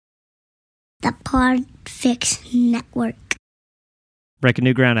The Podfix Network. Breaking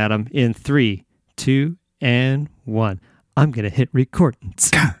new ground, Adam, in 3, 2, and 1. I'm going to hit record.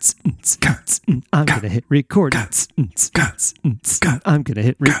 I'm going to hit record. I'm going to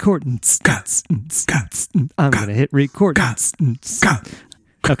hit record. I'm going to hit record.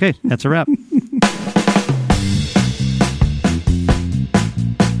 Okay, that's a wrap.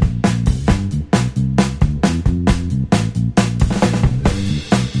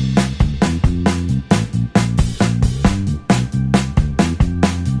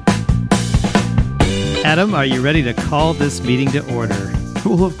 Adam, are you ready to call this meeting to order?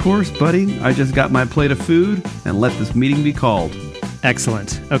 Well, of course, buddy. I just got my plate of food, and let this meeting be called.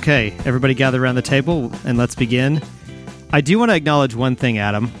 Excellent. Okay, everybody gather around the table, and let's begin. I do want to acknowledge one thing,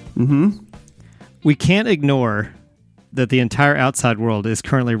 Adam. We can't ignore that the entire outside world is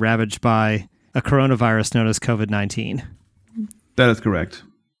currently ravaged by a coronavirus known as COVID-19. That is correct.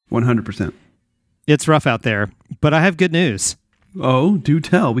 100%. It's rough out there, but I have good news. Oh, do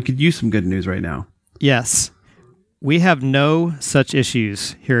tell. We could use some good news right now. Yes. We have no such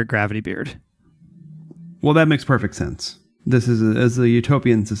issues here at Gravity Beard. Well, that makes perfect sense. This is a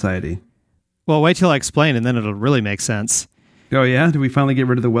utopian society. Well, wait till I explain, and then it'll really make sense. Oh, yeah? Did we finally get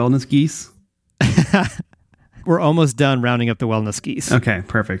rid of the wellness geese? We're almost done rounding up the wellness geese. Okay,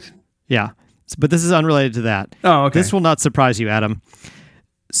 perfect. Yeah. But this is unrelated to that. Oh, okay. This will not surprise you, Adam.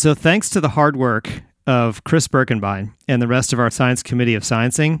 So thanks to the hard work of Chris Birkenbein and the rest of our science committee of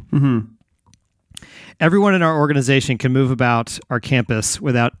sciencing, everyone in our organization can move about our campus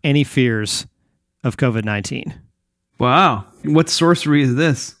without any fears of COVID-19. Wow. What sorcery is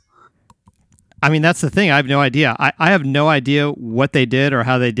this? I mean, that's the thing. I have no idea. I have no idea what they did or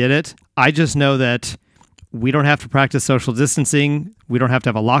how they did it. I just know that we don't have to practice social distancing. We don't have to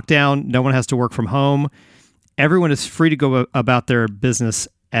have a lockdown. No one has to work from home. Everyone is free to go about their business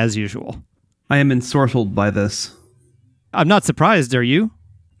as usual. I am ensorcelled by this. I'm not surprised, are you?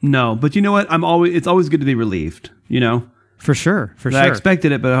 No, but you know what? It's always good to be relieved, you know? For sure. I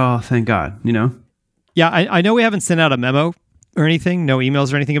expected it, but oh, thank God, you know? Yeah, I know we haven't sent out a memo or anything, no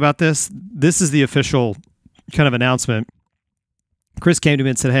emails or anything about this. This is the official kind of announcement. Chris came to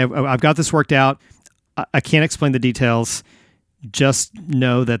me and said, hey, I've got this worked out. I can't explain the details. Just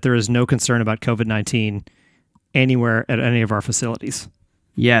know that there is no concern about COVID-19 anywhere at any of our facilities.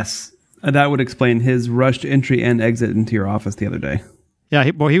 Yes, that would explain his rushed entry and exit into your office the other day. Yeah,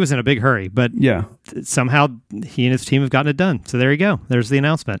 he was in a big hurry, but yeah, somehow he and his team have gotten it done. So there you go. There's the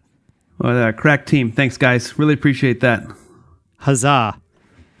announcement. Well, crack team. Thanks, guys. Really appreciate that. Huzzah.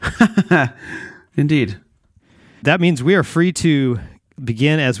 Indeed. That means we are free to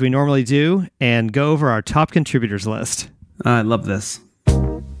begin as we normally do and go over our top contributors list. I love this.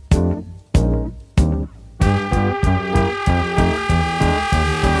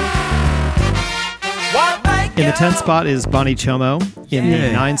 In the 10th spot is Bonnie Chomo. In the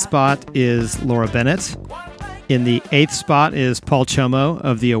 9th spot is Laura Bennett. In the 8th spot is Paul Chomo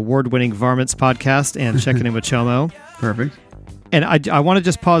of the award-winning Varmints podcast and Checking In with Chomo. Perfect. And I want to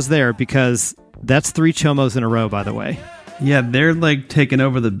just pause there because that's 3 Chomos in a row, by the way. Yeah, they're like taking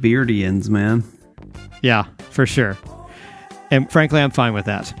over the Beardians, man. Yeah, for sure. And frankly, I'm fine with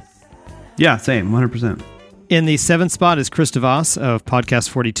that. Yeah, same, 100%. In the 7th spot is Chris DeVos of Podcast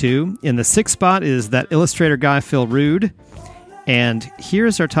 42. In the 6th spot is that illustrator guy, Phil Rude. And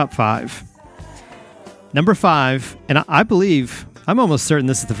here's our top 5. Number 5, and I believe, I'm almost certain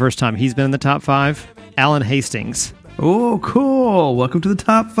this is the first time he's been in the top 5, Alan Hastings. Oh, cool. Welcome to the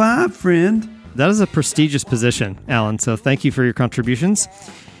top 5, friend. That is a prestigious position, Alan, so thank you for your contributions.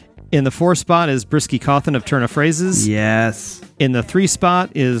 In the 4th spot is Brisky Cawthon of Turn of Phrases. Yes. In the 3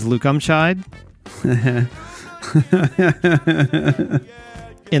 spot is Luke Umchide.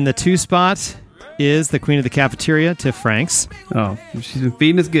 In the 2 spot is the Queen of the Cafeteria, Tiff Franks. Oh, she's been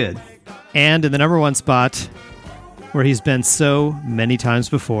feeding us good. And in the number 1 spot, where he's been so many times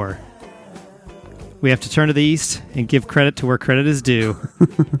before, we have to turn to the east and give credit to where credit is due.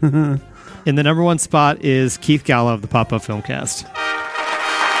 In the number 1 spot is Keith Gallo of the Pop-Up Filmcast.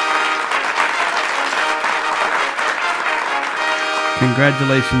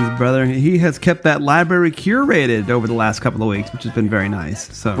 Congratulations, brother. He has kept that library curated over the last couple of weeks, which has been very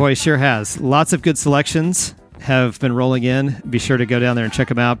nice. So, boy, he sure has. Lots of good selections have been rolling in. Be sure to go down there and check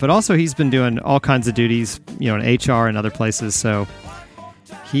him out. But also, he's been doing all kinds of duties, in HR and other places. So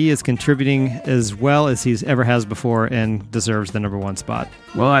he is contributing as well as he's ever has before and deserves the number 1 spot.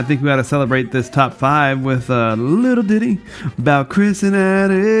 Well, I think we ought to celebrate this top 5 with a little ditty about Chris and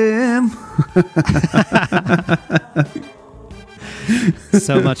Adam.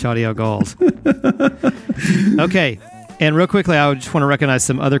 So much audio gold. Okay, And real quickly, I just want to recognize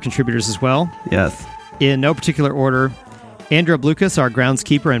some other contributors as well. Yes. In no particular order, Andrew Blucas, our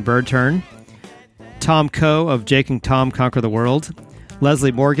groundskeeper and bird turn. Tom Coe of Jake and Tom Conquer the World.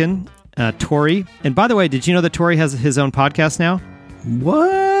 Leslie Morgan. Tori. And by the way, did you know that Tori has his own podcast now?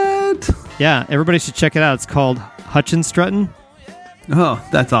 What? Yeah, everybody should check it out. It's called Hutchin Struttin'. Oh,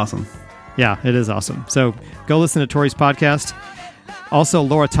 that's awesome. Yeah, it is awesome. So go listen to Tori's podcast. Also,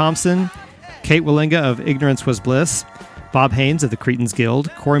 Laura Thompson, Kate Willinga of Ignorance Was Bliss, Bob Haynes of the Cretans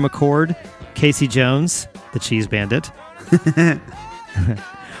Guild, Corey McCord, Casey Jones, the Cheese Bandit,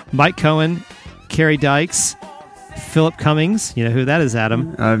 Mike Cohen, Carrie Dykes, Philip Cummings. You know who that is,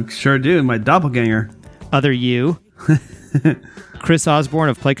 Adam? I sure do. My doppelganger. Other You. Chris Osborne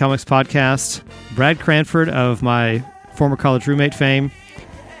of Play Comics Podcast, Brad Cranford of my former college roommate fame,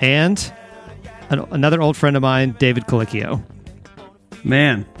 and another old friend of mine, David Colicchio.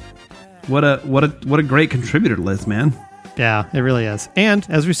 Man, what a great contributor list, man. Yeah, it really is. And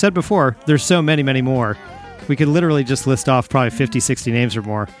as we said before, there's so many, many more. We could literally just list off probably 50, 60 names or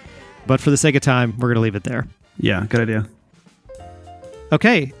more. But for the sake of time, we're going to leave it there. Yeah, good idea.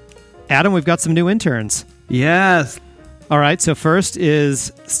 Okay, Adam, we've got some new interns. Yes. All right, so first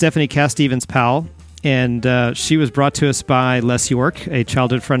is Stephanie Cass-Stevens-Powell, and she was brought to us by Les York, a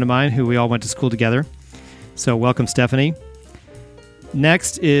childhood friend of mine who we all went to school together. So welcome, Stephanie.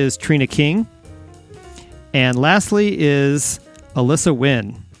 Next is Trina King. And lastly is Alyssa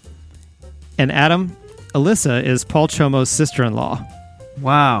Wynn. And Adam, Alyssa is Paul Chomo's sister-in-law.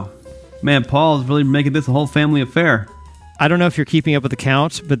 Wow. Man, Paul is really making this a whole family affair. I don't know if you're keeping up with the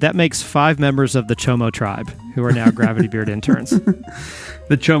count, but that makes 5 members of the Chomo tribe who are now Gravity Beard interns.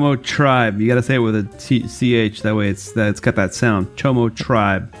 The Chomo tribe. You got to say it with a CH. That way it's got that sound. Chomo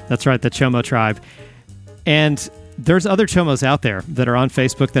tribe. That's right, the Chomo tribe. And there's other Chomos out there that are on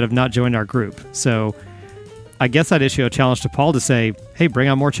Facebook that have not joined our group. So I guess I'd issue a challenge to Paul to say, hey, bring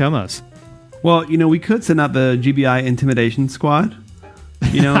on more Chomos. Well, we could send out the GBI Intimidation Squad,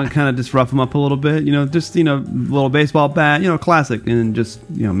 and kind of just rough them up a little bit, just, little baseball bat, classic, and just,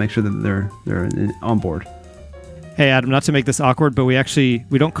 make sure that they're on board. Hey, Adam, not to make this awkward, but we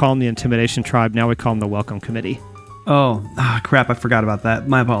don't call them the Intimidation Tribe. Now we call them the Welcome Committee. Oh, crap. I forgot about that.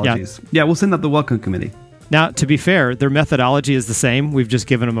 My apologies. Yeah, we'll send out the Welcome Committee. Now, to be fair, their methodology is the same. We've just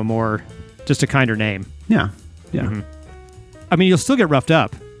given them just a kinder name. Yeah. Yeah. Mm-hmm. I mean, you'll still get roughed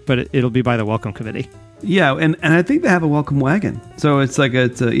up, but it'll be by the Welcome Committee. Yeah, and I think they have a welcome wagon. So it's like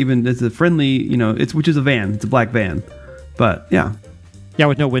it's a friendly, which is a van. It's a black van. But yeah. Yeah,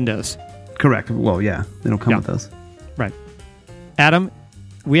 with no windows. Correct. Well, yeah, they don't come with those. Right. Adam,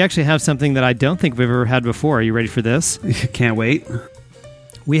 we actually have something that I don't think we've ever had before. Are you ready for this? Can't wait.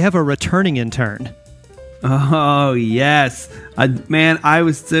 We have a returning intern. Oh, yes. I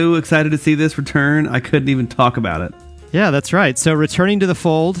was so excited to see this return. I couldn't even talk about it. Yeah, that's right. So returning to the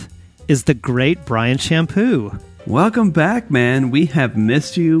fold is the great Brian Shampoo. Welcome back, man. We have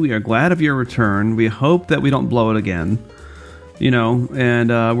missed you. We are glad of your return. We hope that we don't blow it again, and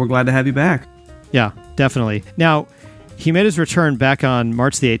we're glad to have you back. Yeah, definitely. Now, he made his return back on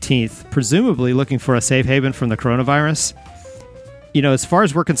March the 18th, presumably looking for a safe haven from the coronavirus. As far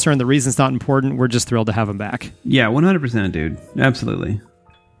as we're concerned, the reason's not important. We're just thrilled to have him back. Yeah, 100%, dude. Absolutely.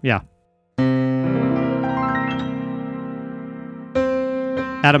 Yeah.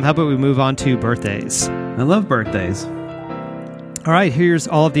 Adam, how about we move on to birthdays? I love birthdays. All right, here's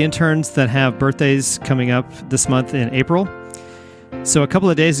all of the interns that have birthdays coming up this month in April. So a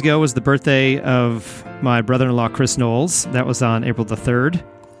couple of days ago was the birthday of my brother-in-law, Chris Knowles. That was on April the 3rd.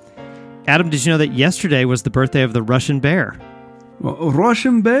 Adam, did you know that yesterday was the birthday of the Russian bear? Well,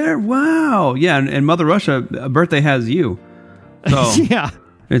 Russian bear? Wow. Yeah, and Mother Russia, birthday has you. So yeah.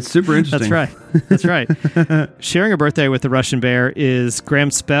 It's super interesting. That's right. Sharing a birthday with the Russian bear is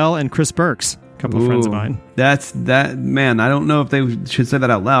Graham Spell and Chris Burks, a couple of friends of mine. Man, I don't know if they should say that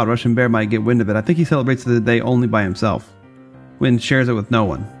out loud. Russian bear might get wind of it. I think he celebrates the day only by himself when shares it with no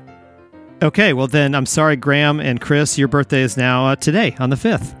one. Okay, well then, I'm sorry, Graham and Chris, your birthday is now today, on the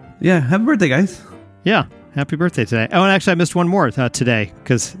 5th. Yeah, happy birthday, guys. Yeah, happy birthday today. Oh, and actually, I missed one more today,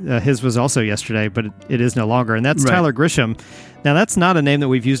 because his was also yesterday, but it is no longer, and that's right. Tyler Grisham. Now, that's not a name that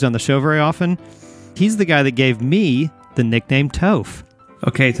we've used on the show very often. He's the guy that gave me the nickname Toph.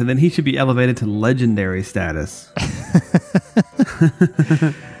 Okay, so then he should be elevated to legendary status.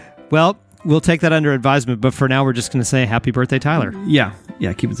 Well, we'll take that under advisement, but for now, we're just going to say happy birthday, Tyler. Yeah,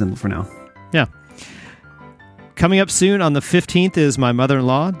 keep it simple for now. Yeah. Coming up soon on the 15th is my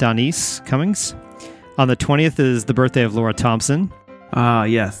mother-in-law, Donise Cummings. On the 20th is the birthday of Laura Thompson.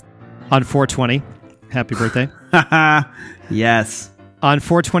 Yes. On 4/20, happy birthday. Yes. On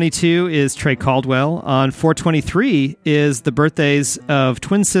 422 is Trey Caldwell. On 423 is the birthdays of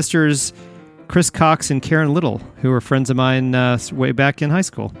twin sisters Chris Cox and Karen Little, who were friends of mine way back in high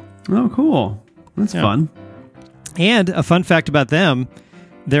school. Oh, cool. That's fun. And a fun fact about them,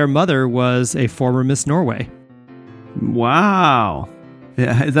 their mother was a former Miss Norway. Wow.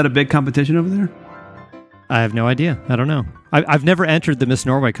 Yeah, is that a big competition over there? I have no idea. I don't know. I've never entered the Miss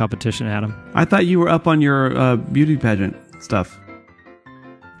Norway competition, Adam. I thought you were up on your beauty pageant stuff.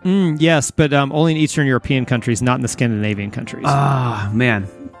 Yes, but only in Eastern European countries, not in the Scandinavian countries. Ah, man.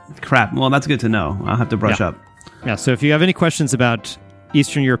 Crap. Well, that's good to know. I'll have to brush up. Yeah, so if you have any questions about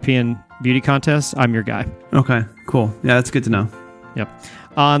Eastern European beauty contests, I'm your guy. Okay, cool. Yeah, that's good to know. Yep.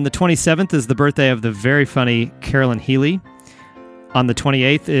 On the 27th is the birthday of the very funny Carolyn Healy. On the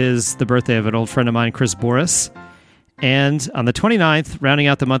 28th is the birthday of an old friend of mine, Chris Boris. And on the 29th, rounding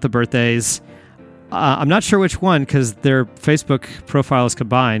out the month of birthdays, I'm not sure which one because their Facebook profile is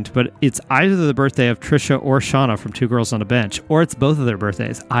combined, but it's either the birthday of Trisha or Shauna from Two Girls on a Bench, or it's both of their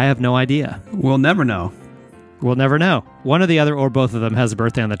birthdays. I have no idea. We'll never know. We'll never know. One or the other or both of them has a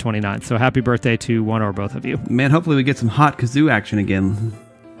birthday on the 29th, so happy birthday to one or both of you. Man, hopefully we get some hot kazoo action again.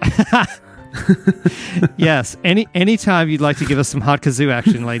 Yes, anytime you'd like to give us some hot kazoo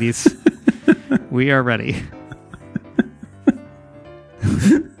action, ladies, we are ready.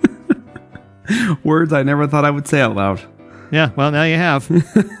 Words I never thought I would say out loud. Yeah, well, now you have.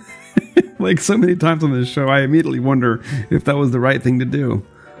 Like so many times on this show, I immediately wonder if that was the right thing to do.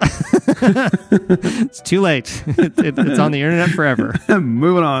 It's too late. It's on the internet forever.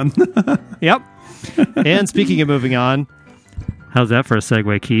 Moving on. Yep. And speaking of moving on, how's that for a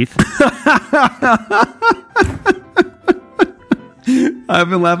segue, Keith? I've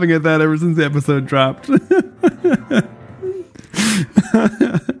been laughing at that ever since the episode dropped.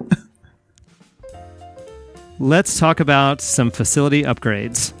 Let's talk about some facility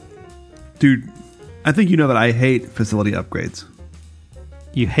upgrades. Dude, I think you know that I hate facility upgrades.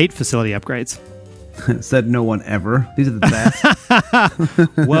 You hate facility upgrades. Said no one ever. These are the best.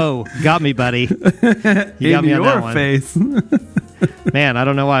 Whoa, got me, buddy. You got me on that one. Face. Man, I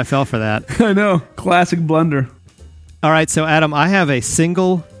don't know why I fell for that. I know. Classic blunder. All right, so Adam, I have a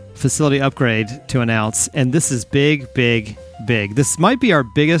single facility upgrade to announce, and this is big, big, big. This might be our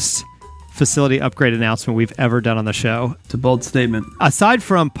biggest facility upgrade announcement we've ever done on the show. It's a bold statement. Aside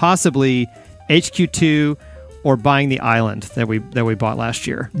from possibly HQ2 or buying the island that we bought last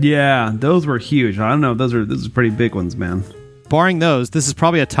year. Yeah, those were huge. I don't know. Those are pretty big ones, man. Barring those, this is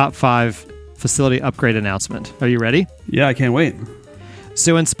probably a top 5 facility upgrade announcement. Are you ready? Yeah, I can't wait.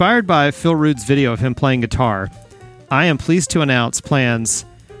 So inspired by Phil Rude's video of him playing guitar, I am pleased to announce plans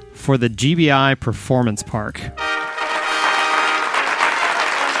for the GBI Performance Park.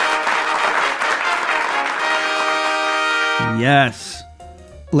 Yes.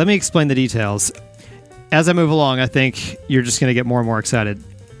 Let me explain the details. As I move along, I think you're just going to get more and more excited.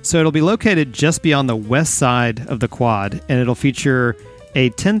 So it'll be located just beyond the west side of the quad, and it'll feature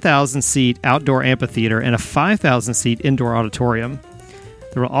a 10,000-seat outdoor amphitheater and a 5,000-seat indoor auditorium.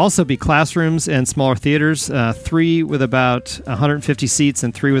 There will also be classrooms and smaller theaters, 3 with about 150 seats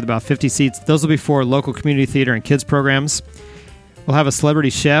and 3 with about 50 seats. Those will be for local community theater and kids programs. We'll have a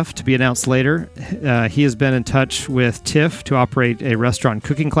celebrity chef to be announced later. He has been in touch with TIFF to operate a restaurant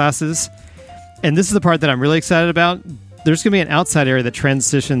cooking classes. And this is the part that I'm really excited about. There's going to be an outside area that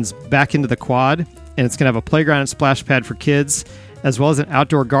transitions back into the quad, and it's going to have a playground and splash pad for kids, as well as an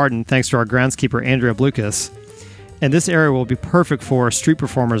outdoor garden, thanks to our groundskeeper, Andrea Blukas. And this area will be perfect for street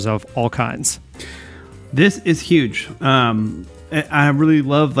performers of all kinds. This is huge. I really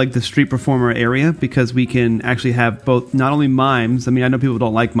love like the street performer area because we can actually have both, not only mimes. I mean, I know people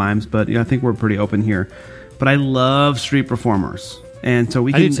don't like mimes, but I think we're pretty open here. But I love street performers. And so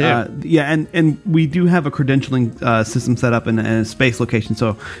we can, and we do have a credentialing system set up in a space location,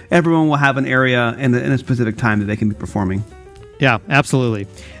 so everyone will have an area in a specific time that they can be performing. Yeah, absolutely.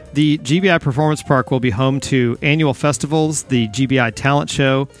 The GBI Performance Park will be home to annual festivals, the GBI Talent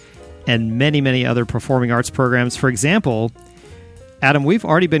Show, and many, many other performing arts programs. For example, Adam, we've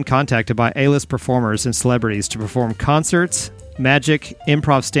already been contacted by A-list performers and celebrities to perform concerts, magic,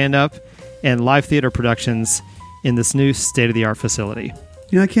 improv stand-up, and live theater productions in this new state-of-the-art facility.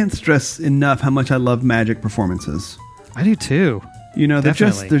 You know, I can't stress enough how much I love magic performances. I do too. You know, they're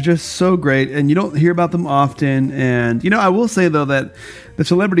just so great, and you don't hear about them often. And, you know, I will say, though, that the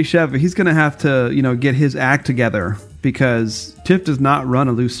celebrity chef, he's going to have to, you know, get his act together because TIFF does not run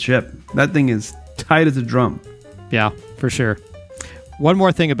a loose ship. That thing is tight as a drum. Yeah, for sure. One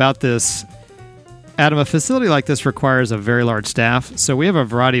more thing about this, Adam, a facility like this requires a very large staff, so we have a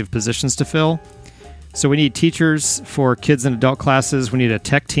variety of positions to fill. So we need teachers for kids and adult classes. We need a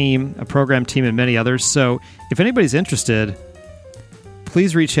tech team, a program team, and many others. So if anybody's interested,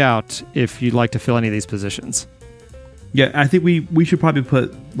 please reach out if you'd like to fill any of these positions. Yeah, I think we should probably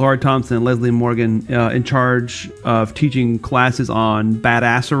put Laura Thompson and Leslie Morgan in charge of teaching classes on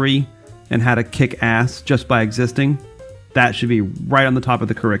badassery and how to kick ass just by existing. That should be right on the top of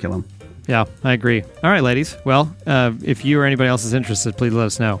the curriculum. Yeah, I agree. All right, ladies. Well, if you or anybody else is interested, please let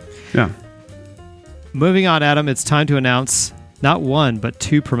us know. Yeah. Moving on, Adam, it's time to announce not one, but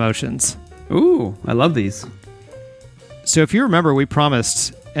 2 promotions. Ooh, I love these. So if you remember, we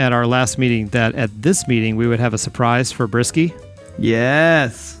promised at our last meeting that at this meeting we would have a surprise for Brisky.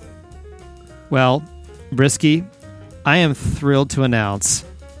 Yes. Well, Brisky, I am thrilled to announce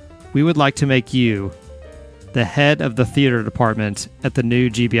we would like to make you the head of the theater department at the new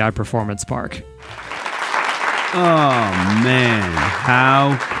GBI Performance Park. Oh, man.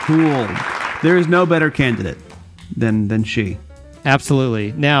 How cool. There is no better candidate than she.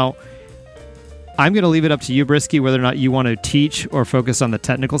 Absolutely. Now, I'm going to leave it up to you, Brisky, whether or not you want to teach or focus on the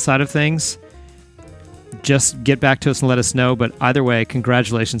technical side of things. Just get back to us and let us know. But either way,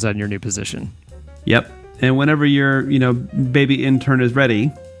 congratulations on your new position. Yep. And whenever your, baby intern is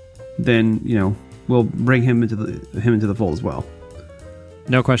ready, then, we'll bring him into the fold as well.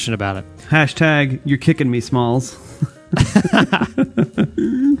 No question about it. # you're kicking me, Smalls.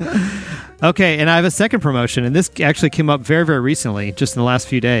 Okay, and I have a second promotion, and this actually came up very, very recently, just in the last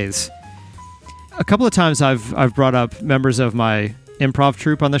few days. A couple of times I've brought up members of my improv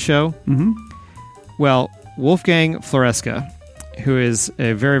troupe on the show. Mm-hmm. Well, Wolfgang Floresca, who is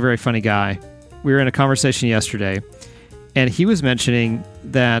a very, very funny guy, we were in a conversation yesterday, and he was mentioning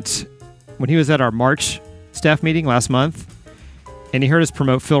that when he was at our March staff meeting last month, and he heard us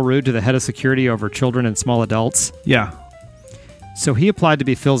promote Phil Rude to the head of security over children and small adults. Yeah. So he applied to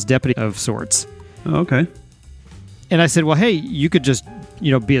be Phil's deputy of sorts. Oh, okay. And I said, well, hey, you could just,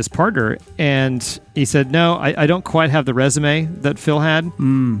 be his partner. And he said, no, I don't quite have the resume that Phil had.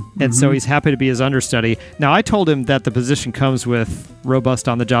 And so he's happy to be his understudy. Now, I told him that the position comes with robust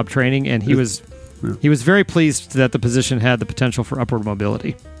on-the-job training, and he was very pleased that the position had the potential for upward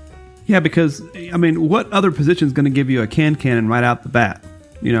mobility. Yeah, because, what other position is going to give you a cannon right out the bat?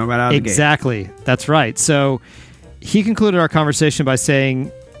 Right out of the gate. Exactly. That's right. So he concluded our conversation by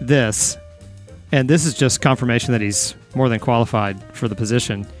saying this, and this is just confirmation that he's more than qualified for the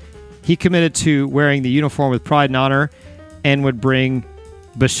position. He committed to wearing the uniform with pride and honor and would bring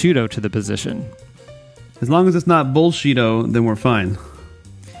Bushido to the position. As long as it's not bullshito, then we're fine.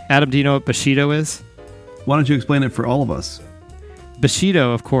 Adam, do you know what Bushido is? Why don't you explain it for all of us?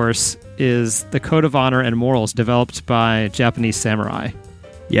 Bushido, of course, is the code of honor and morals developed by Japanese samurai.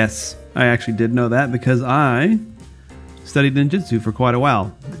 Yes, I actually did know that because I studied ninjutsu for quite a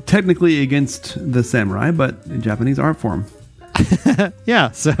while. Technically against the samurai, but a Japanese art form.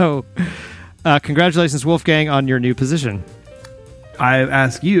 Yeah, so congratulations, Wolfgang, on your new position. I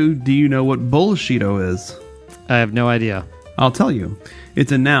ask you, do you know what bullshito is? I have no idea. I'll tell you.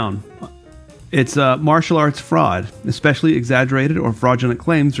 It's a noun. It's martial arts fraud, especially exaggerated or fraudulent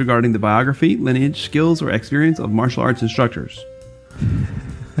claims regarding the biography, lineage, skills, or experience of martial arts instructors.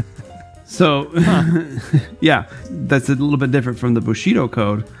 So, yeah, that's a little bit different from the Bushido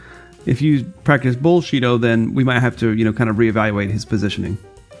code. If you practice bullshito, then we might have to, kind of reevaluate his positioning.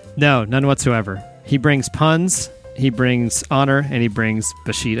 No, none whatsoever. He brings puns, he brings honor, and he brings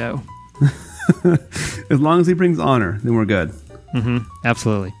Bushido. As long as he brings honor, then we're good. Mm-hmm.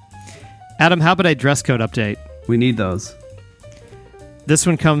 Absolutely. Adam, how about a dress code update? We need those. This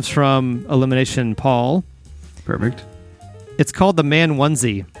one comes from Elimination Paul. Perfect. It's called the Man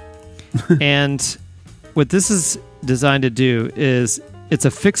Onesie. And what this is designed to do is it's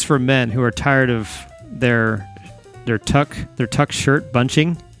a fix for men who are tired of their tuck shirt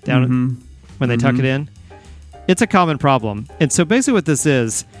bunching down when they tuck it in. It's a common problem. And so basically what this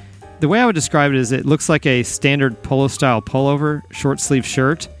is, the way I would describe it is it looks like a standard polo style pullover short sleeve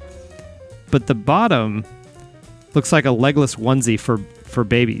shirt, but the bottom looks like a legless onesie for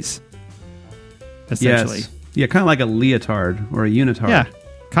babies, essentially. Yes. Yeah, kind of like a leotard or a unitard. Yeah,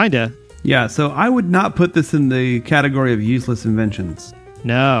 kind of. Yeah, so I would not put this in the category of useless inventions.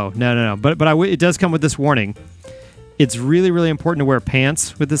 No. But it does come with this warning. It's really, really important to wear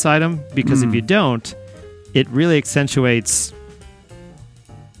pants with this item because if you don't, it really accentuates,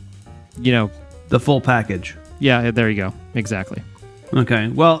 the full package. Yeah, there you go. Exactly. Okay.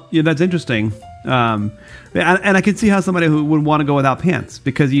 Well, yeah, that's interesting. And I can see how somebody who would want to go without pants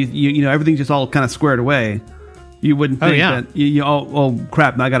because you everything's just all kind of squared away. You wouldn't think that oh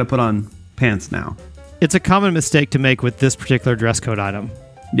crap, now I got to put on pants now. It's a common mistake to make with this particular dress code item.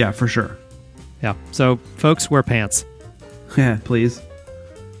 Yeah, for sure. Yeah. So, folks, wear pants. Yeah, please.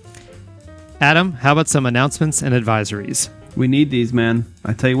 Adam, how about some announcements and advisories? We need these, man.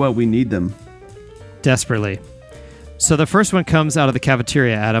 I tell you what, we need them. Desperately. So the first one comes out of the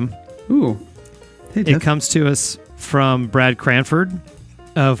cafeteria, Adam. Ooh. Hey, It Jeff. comes to us from Brad Cranford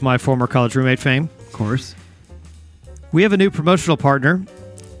of my former college roommate fame. Of course. We have a new promotional partner.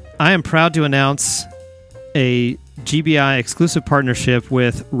 I am proud to announce a GBI exclusive partnership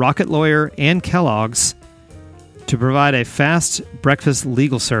with Rocket Lawyer and Kellogg's to provide a fast breakfast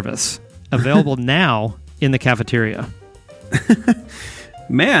legal service available now in the cafeteria.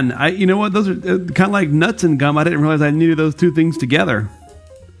 Man, you know what? Those are kind of like nuts and gum. I didn't realize I needed those two things together.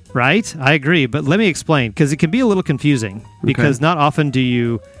 Right? I agree, but let me explain, because it can be a little confusing, because not often do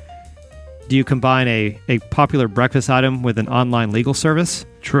you combine a popular breakfast item with an online legal service.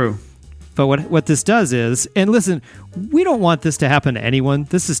 True. But what this does is, and listen, we don't want this to happen to anyone.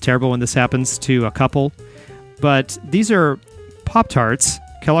 This is terrible when this happens to a couple. But these are Pop-Tarts,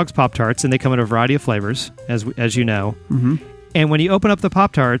 Kellogg's Pop-Tarts, and they come in a variety of flavors, as you know. Mm-hmm. And when you open up the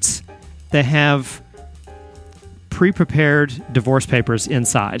Pop-Tarts, they have pre-prepared divorce papers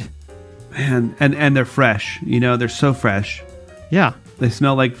inside. Man, and they're fresh. You know, they're so fresh. Yeah. They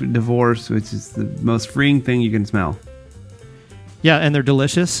smell like divorce, which is the most freeing thing you can smell. Yeah, and they're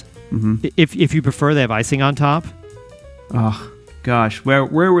delicious. Mm-hmm. If you prefer, they have icing on top. Oh, gosh. Where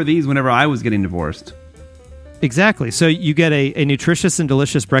were these whenever I was getting divorced? Exactly. So you get a nutritious and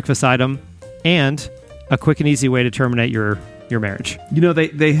delicious breakfast item and a quick and easy way to terminate your marriage. You know,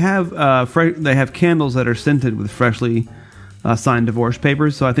 they have they have candles that are scented with freshly signed divorce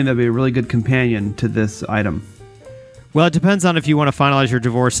papers, so I think that'd be a really good companion to this item. Well, it depends on if you want to finalize your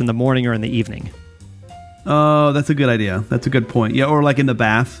divorce in the morning or in the evening. Oh, that's a good idea. That's a good point. Yeah, or like in the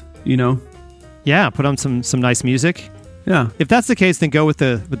bath, you know? Yeah, put on some nice music. Yeah. If that's the case, then go with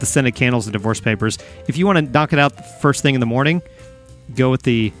the scented candles and divorce papers. If you want to knock it out first thing in the morning, go with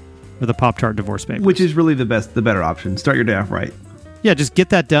the Pop-Tart divorce papers. Which is really the better option. Start your day off right. Yeah, just get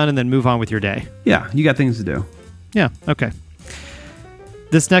that done and then move on with your day. Yeah, you got things to do. Yeah, okay.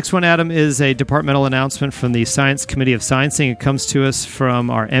 This next one, Adam, is a departmental announcement from the Science Committee of Sciencing. It comes to us from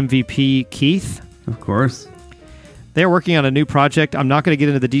our MVP, Keith. Of course. They are working on a new project. I'm not going to get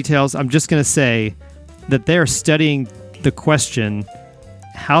into the details. I'm just going to say that they are studying the question,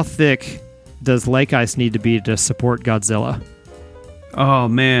 how thick does lake ice need to be to support Godzilla? Oh,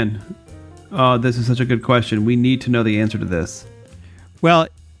 man. Oh, this is such a good question. We need to know the answer to this. Well,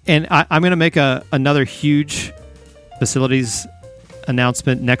 and I'm going to make another huge facilities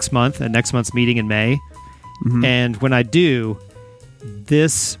announcement next month at next month's meeting in May. Mm-hmm. And when I do,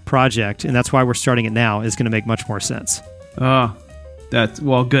 this project, and that's why we're starting it now, is going to make much more sense. Oh, that's,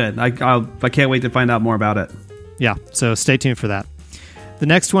 well, good. I can't wait to find out more about it. Yeah, so stay tuned for that. The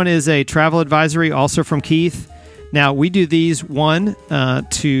next one is a travel advisory, also from Keith. Now, we do these, one,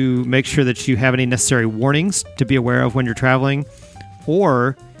 to make sure that you have any necessary warnings to be aware of when you're traveling,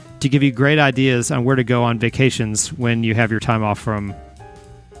 or to give you great ideas on where to go on vacations when you have your time off from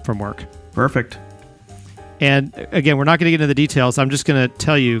work. Perfect. And again, we're not going to get into the details. I'm just going to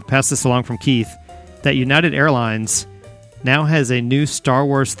tell you, pass this along from Keith, that United Airlines now has a new Star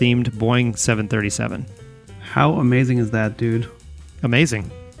Wars themed Boeing 737. How amazing is that, dude?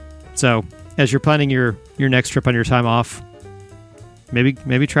 Amazing. So, as you're planning your next trip on your time off,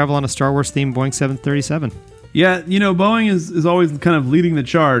 maybe travel on a Star Wars themed Boeing 737. Yeah, you know, Boeing is always kind of leading the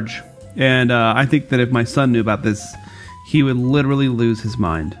charge. And I think that if my son knew about this, he would literally lose his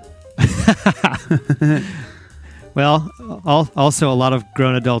mind. Well, also a lot of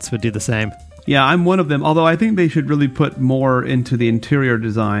grown adults would do the same. Yeah, I'm one of them. Although I think they should really put more into the interior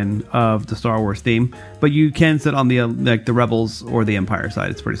design of the Star Wars theme. But you can sit on the the Rebels or the Empire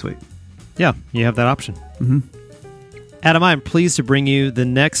side. It's pretty sweet. Yeah, you have that option. Mm-hmm. Adam, I'm pleased to bring you the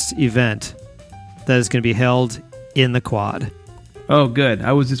next event that is going to be held in the Quad. Oh, good.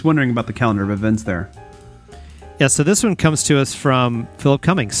 I was just wondering about the calendar of events there. Yeah, so this one comes to us from Philip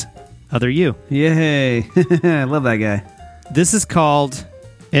Cummings, other you. Yay. I love that guy. This is called,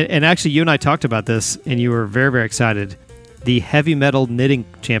 and actually you and I talked about this, and you were very, very excited, the Heavy Metal Knitting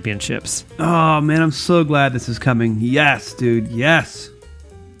Championships. Oh, man, I'm so glad this is coming. Yes, dude, yes.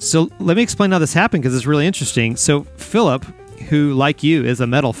 So let me explain how this happened, because it's really interesting. So Philip, who, like you, is a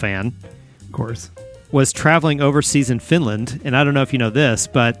metal fan, of course, was traveling overseas in Finland, and I don't know if you know this,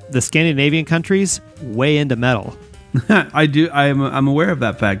 but the Scandinavian countries, way into metal. I do. I'm aware of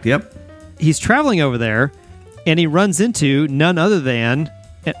that fact. Yep. He's traveling over there, and he runs into none other than,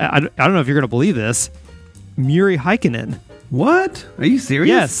 I don't know if you're going to believe this, Muri Heikkinen. What? Are you serious?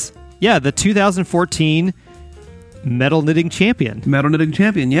 Yes. Yeah, the 2014 metal knitting champion. Metal knitting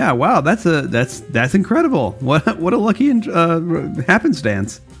champion. Yeah, wow, that's incredible. What a lucky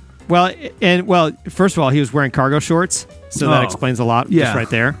happenstance. Well, first of all, he was wearing cargo shorts, so that explains a lot just right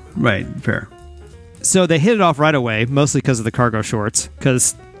there. Right, fair. So they hit it off right away, mostly because of the cargo shorts,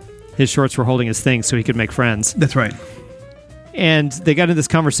 because his shorts were holding his thing so he could make friends. That's right. And they got into this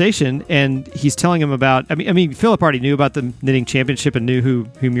conversation, and he's telling him about... I mean, Philip already knew about the knitting championship and knew who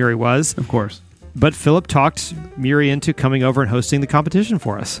Muri was. Of course. But Philip talked Muri into coming over and hosting the competition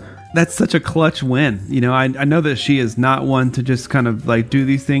for us. That's such a clutch win. You know, I know that she is not one to just kind of like do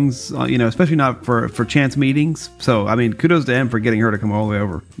these things, you know, especially not for chance meetings. So, I mean, kudos to him for getting her to come all the way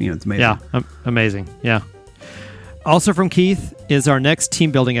over. You know, it's amazing. Yeah, amazing. Yeah. Also from Keith is our next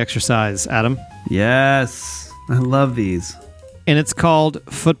team building exercise, Adam. Yes. I love these. And it's called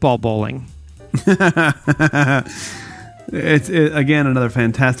football bowling. It's again, another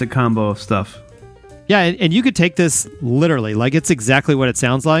fantastic combo of stuff. Yeah, and you could take this literally. Like, it's exactly what it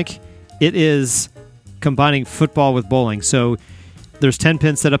sounds like. It is combining football with bowling. So there's 10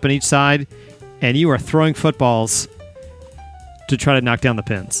 pins set up on each side, and you are throwing footballs to try to knock down the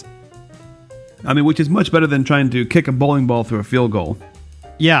pins. I mean, which is much better than trying to kick a bowling ball through a field goal.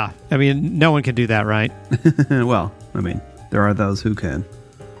 Yeah, I mean, no one can do that, right? Well, I mean, there are those who can.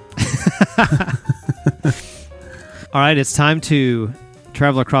 All right, it's time to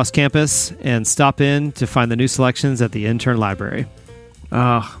travel across campus and stop in to find the new selections at the intern library.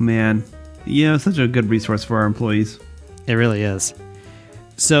 Oh, man. You know, such a good resource for our employees. It really is.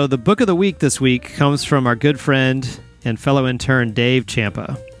 So the book of the week this week comes from our good friend and fellow intern, Dave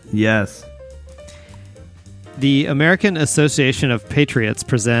Champa. Yes. The American Association of Patriots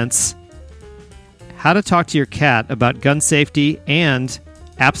presents How to Talk to Your Cat About Gun Safety and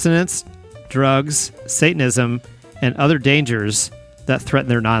Abstinence, Drugs, Satanism, and Other Dangers that Threaten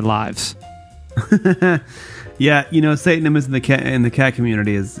Their Non-Lives. Yeah, you know, Satanism in the cat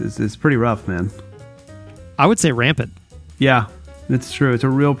community is pretty rough, man. I would say rampant. Yeah, it's true. It's a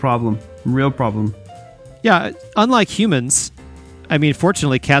real problem. Real problem. Yeah, unlike humans, I mean,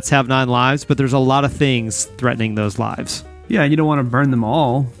 fortunately, cats have 9 lives, but there's a lot of things threatening those lives. Yeah, you don't want to burn them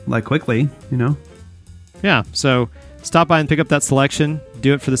all, like, quickly, you know? Yeah, so stop by and pick up that selection.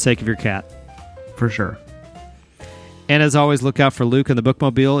 Do it for the sake of your cat. For sure. And as always, look out for Luke and the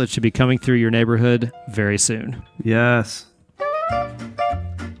Bookmobile. It should be coming through your neighborhood very soon. Yes.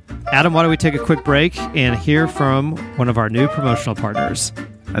 Adam, why don't we take a quick break and hear from one of our new promotional partners?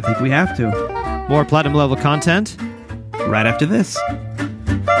 I think we have to. More platinum level content right after this.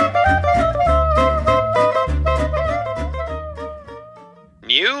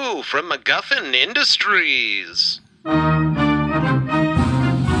 New from MacGuffin Industries.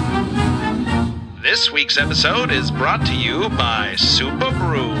 This week's episode is brought to you by Super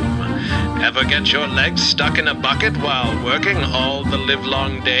Broom. Ever get your legs stuck in a bucket while working all the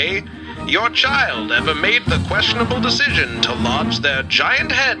livelong day? Your child ever made the questionable decision to lodge their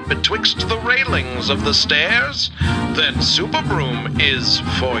giant head betwixt the railings of the stairs? Then Super Broom is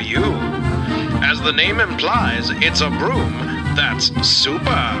for you. As the name implies, it's a broom that's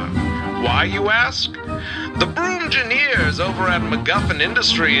super. Why, you ask? The Broom-gineers over at MacGuffin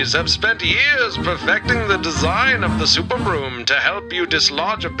Industries have spent years perfecting the design of the Super Broom to help you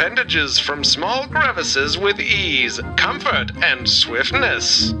dislodge appendages from small crevices with ease, comfort, and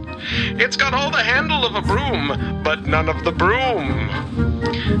swiftness. It's got all the handle of a broom, but none of the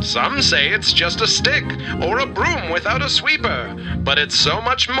broom. Some say it's just a stick, or a broom without a sweeper, but it's so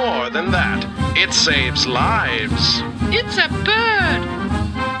much more than that. It saves lives. It's a bird!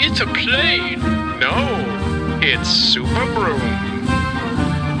 It's a plane! No, it's Super Broom.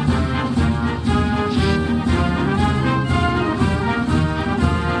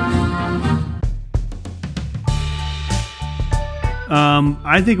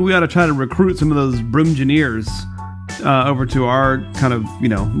 I think we ought to try to recruit some of those Broom-gineers over to our kind of, you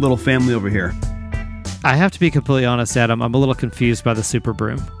know, little family over here. I have to be completely honest, Adam. I'm a little confused by the Super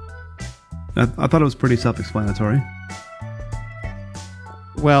Broom. I thought it was pretty self-explanatory.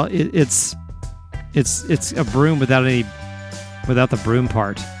 Well, it's a broom without the broom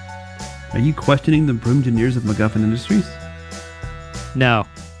part. Are you questioning the Broom-gineers of MacGuffin Industries? No,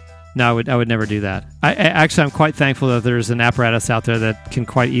 I would never do that. I'm quite thankful that there's an apparatus out there that can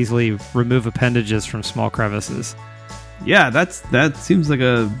quite easily remove appendages from small crevices. Yeah, that seems like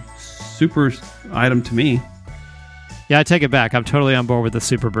a super item to me. Yeah, I take it back. I'm totally on board with the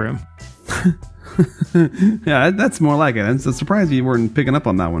Super Broom. Yeah, that's more like it. It's a surprise you weren't picking up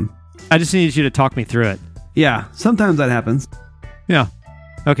on that one. I just needed you to talk me through it. Yeah, sometimes that happens. Yeah.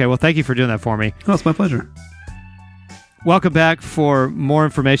 Okay, well, thank you for doing that for me. Oh, it's my pleasure. Welcome back. For more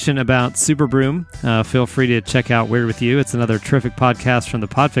information about Super Broom, feel free to check out Weird With You. It's another terrific podcast from the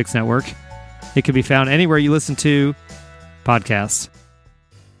Podfix Network. It can be found anywhere you listen to podcasts.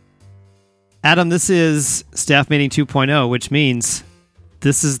 Adam, this is Staff Meeting 2.0, which means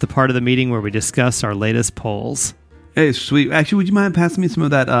this is the part of the meeting where we discuss our latest polls. Hey, sweet. Actually, would you mind passing me some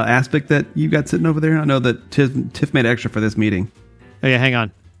of that aspic that you got sitting over there? I know that Tiff made extra for this meeting. Oh, yeah, hang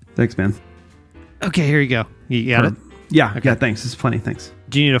on. Thanks, man. Okay, here you go. You got it? Yeah, Okay. yeah, thanks. This is plenty, thanks.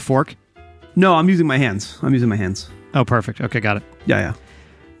 Do you need a fork? No, I'm using my hands. Oh, perfect. Okay, got it. Yeah. All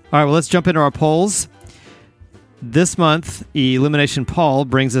right, well, let's jump into our polls. This month, Elimination Paul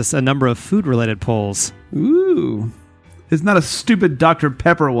brings us a number of food-related polls. Ooh. It's not a stupid Dr.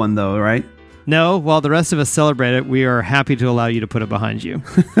 Pepper one, though, right? No, while the rest of us celebrate it, we are happy to allow you to put it behind you.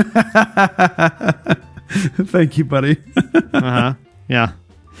 Thank you, buddy. Uh-huh. Yeah.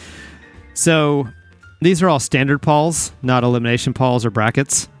 So these are all standard polls, not elimination polls or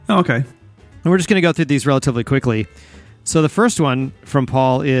brackets. Oh, okay. And we're just going to go through these relatively quickly. So the first one from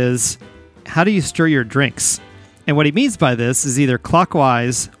Paul is, how do you stir your drinks? And what he means by this is either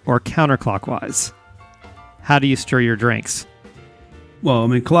clockwise or counterclockwise. How do you stir your drinks? Well, I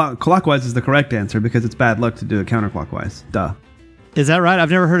mean, clockwise is the correct answer because it's bad luck to do it counterclockwise. Duh. Is that right? I've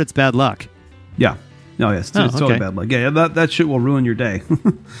never heard it's bad luck. Yeah. No, yes. It's totally okay. bad luck. Yeah, that shit will ruin your day.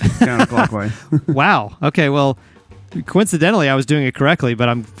 Counterclockwise. Wow. Okay, well, coincidentally, I was doing it correctly, but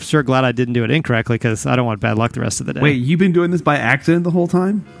I'm sure glad I didn't do it incorrectly because I don't want bad luck the rest of the day. Wait, you've been doing this by accident the whole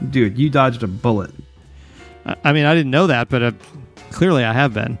time? Dude, you dodged a bullet. I mean, I didn't know that, but clearly I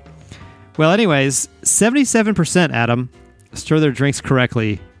have been. Well, anyways, 77%, Adam, stir their drinks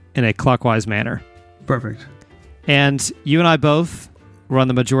correctly in a clockwise manner. Perfect. And you and I both were on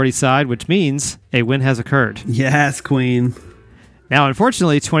the majority side, which means a win has occurred. Yes, queen. Now,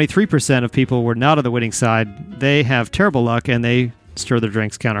 unfortunately, 23% of people were not on the winning side. They have terrible luck, and they stir their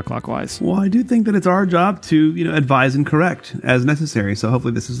drinks counterclockwise. Well, I do think that it's our job to, advise and correct as necessary. So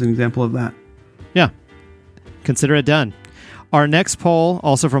hopefully this is an example of that. Yeah. Consider it done. Our next poll,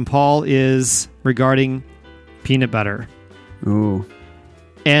 also from Paul, is regarding peanut butter. Ooh.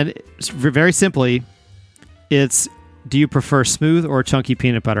 And very simply, it's, do you prefer smooth or chunky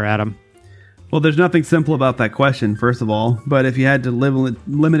peanut butter, Adam? Well, there's nothing simple about that question, first of all. But if you had to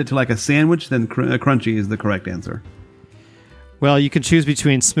limit it to like a sandwich, then crunchy is the correct answer. Well, you can choose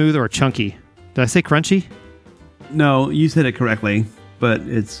between smooth or chunky. Did I say crunchy? No, you said it correctly, but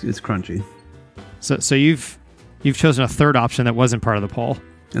it's crunchy. So you've chosen a third option that wasn't part of the poll.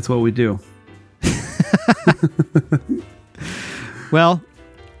 That's what we do. Well,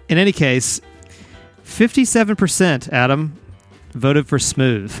 in any case, 57%, Adam, voted for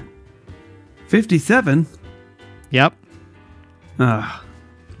smooth. 57? Yep.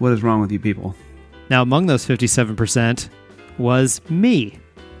 What is wrong with you people? Now, among those 57% was me,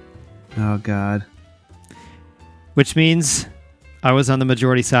 Oh, God. which means I was on the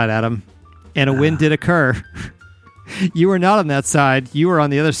majority side, Adam, and a win did occur. You were not on that side. You were on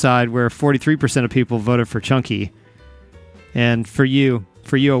the other side where 43% of people voted for chunky. And for you,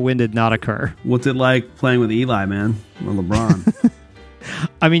 a win did not occur. What's it like playing with Eli, man? Or LeBron?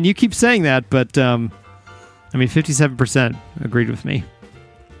 I mean, you keep saying that, but 57% agreed with me.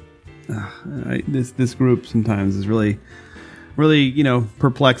 This group sometimes is really,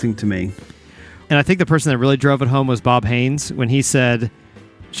 perplexing to me. And I think the person that really drove it home was Bob Haynes when he said,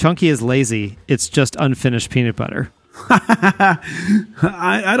 chunky is lazy. It's just unfinished peanut butter.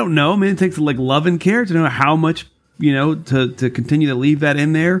 I don't know. I mean, it takes like love and care to know how much, to continue to leave that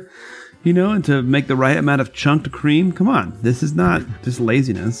in there, and to make the right amount of chunked cream. Come on. This is not just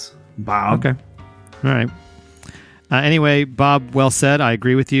laziness, Bob. Okay. All right. Anyway, Bob, well said. I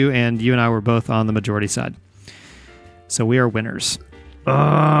agree with you. And you and I were both on the majority side. So we are winners.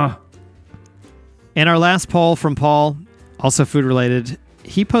 And our last poll from Paul, also food related,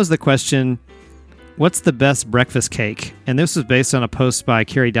 he posed the question, what's the best breakfast cake? And this was based on a post by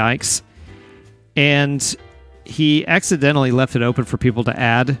Carrie Dykes. And he accidentally left it open for people to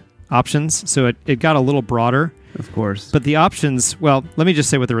add options. So it got a little broader. Of course. But the options, well, let me just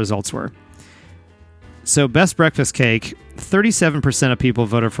say what the results were. So best breakfast cake, 37% of people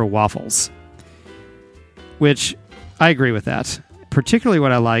voted for waffles, which I agree with that. Particularly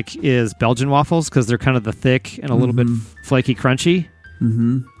what I like is Belgian waffles because they're kind of the thick and a little bit flaky crunchy.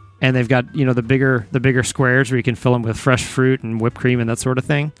 Mm-hmm. And they've got, the bigger squares where you can fill them with fresh fruit and whipped cream and that sort of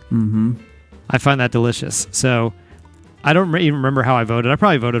thing. Mm-hmm. I find that delicious. So I don't even remember how I voted. I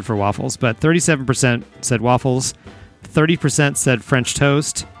probably voted for waffles, but 37% said waffles, 30% said French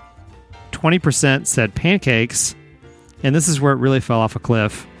toast, 20% said pancakes, and this is where it really fell off a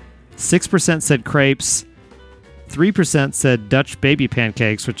cliff. 6% said crepes, 3% said Dutch baby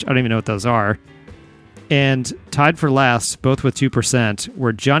pancakes, which I don't even know what those are. And tied for last, both with 2%,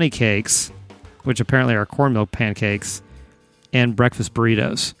 were Johnny Cakes, which apparently are corn milk pancakes, and breakfast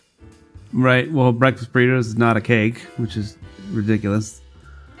burritos. Right. Well, breakfast burritos is not a cake, which is ridiculous.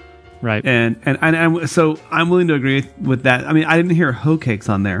 Right. And so I'm willing to agree with that. I mean, I didn't hear hoe cakes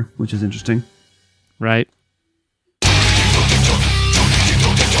on there, which is interesting. Right.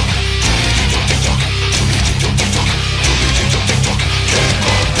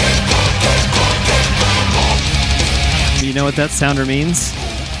 Do you know what that sounder means?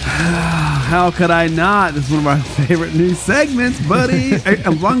 How could I not? This is one of our favorite new segments, buddy.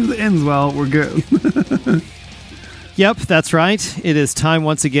 As long as it ends well, we're good. Yep, that's right. It is time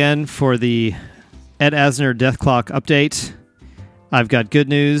once again for the Ed Asner Death Clock update. I've got good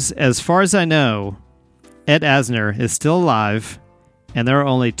news. As far as I know, Ed Asner is still alive, and there are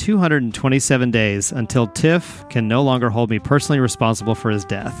only 227 days until Tiff can no longer hold me personally responsible for his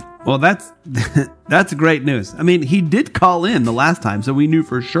death. Well, that's great news. I mean, he did call in the last time, so we knew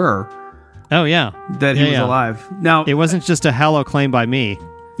for sure. Oh, yeah. That he was alive. Now, it wasn't just a hollow claim by me.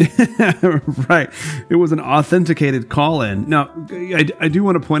 Right. It was an authenticated call-in. Now, I do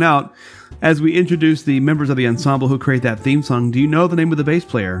want to point out, as we introduce the members of the ensemble who create that theme song, do you know the name of the bass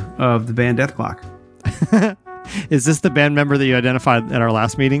player of the band Death Clock? Is this the band member that you identified at our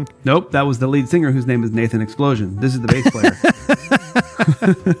last meeting? Nope, that was the lead singer whose name is Nathan Explosion. This is the bass player.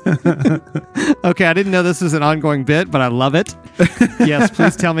 Okay, I didn't know this was an ongoing bit, but I love it. Yes,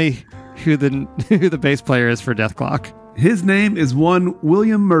 please tell me who the bass player is for Death Clock. His name is one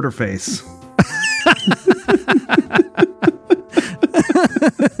William Murderface.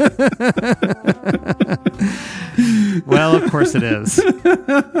 Well, of course it is.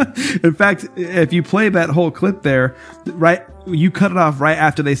 In fact, if you play that whole clip there, right, you cut it off right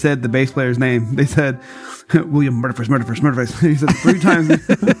after they said the bass player's name. They said, William Murderface, Murderface, Murderface. He said 3 times.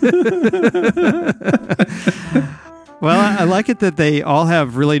 Well, I like it that they all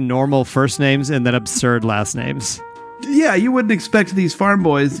have really normal first names and then absurd last names. Yeah, you wouldn't expect these farm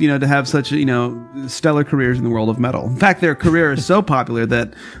boys, to have such, stellar careers in the world of metal. In fact, their career is so popular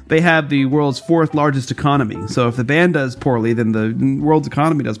that they have the world's 4th largest economy. So if the band does poorly, then the world's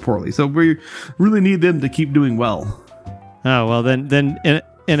economy does poorly. So we really need them to keep doing well. Oh, well, then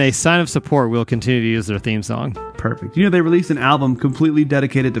in a sign of support, we'll continue to use their theme song. Perfect. They released an album completely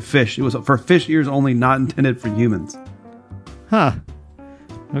dedicated to fish. It was for fish ears only, not intended for humans. Huh.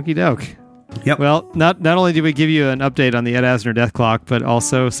 Okie doke. Yep. Well, not only did we give you an update on the Ed Asner Death Clock, but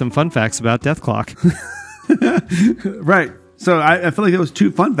also some fun facts about Death Clock. Right. So I feel like there was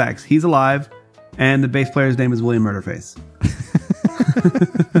 2 fun facts. He's alive, and the bass player's name is William Murderface.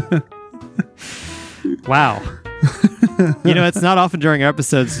 Wow. It's not often during our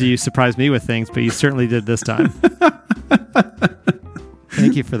episodes do you surprise me with things, but you certainly did this time.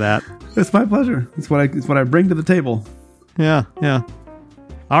 Thank you for that. It's my pleasure. It's what I bring to the table. Yeah.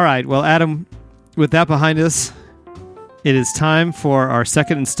 All right. Well, Adam, with that behind us, it is time for our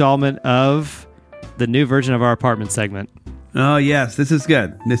second installment of the new version of our apartment segment. Oh, yes. This is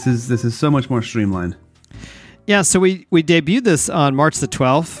good. This is so much more streamlined. Yeah. So we debuted this on March the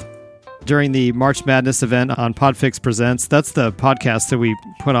 12th during the March Madness event on Podfix Presents. That's the podcast that we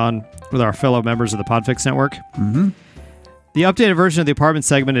put on with our fellow members of the Podfix Network. Mm-hmm. The updated version of the apartment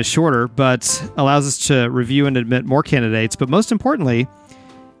segment is shorter, but allows us to review and admit more candidates. But most importantly,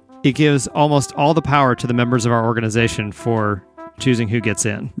 it gives almost all the power to the members of our organization for choosing who gets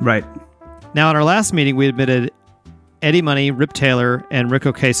in. Right. Now, in our last meeting, we admitted Eddie Money, Rip Taylor, and Rick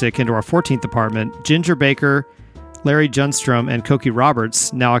Ocasek into our 14th apartment. Ginger Baker, Larry Junstrom, and Cokie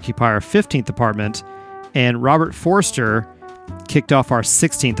Roberts now occupy our 15th apartment. And Robert Forster kicked off our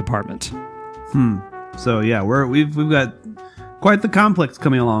 16th apartment. So, yeah, we've got quite the complex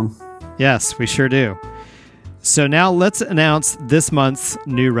coming along. Yes, we sure do. So now let's announce this month's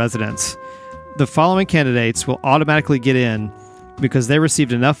new residents. The following candidates will automatically get in because they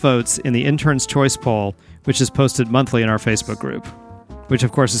received enough votes in the Intern's Choice Poll, which is posted monthly in our Facebook group, which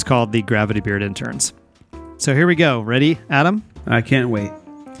of course is called the Gravity Beard Interns. So here we go. Ready, Adam? I can't wait.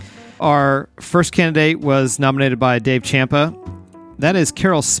 Our first candidate was nominated by Dave Ciampa. That is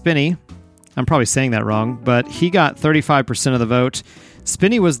Carol Spinney. I'm probably saying that wrong, but he got 35% of the vote.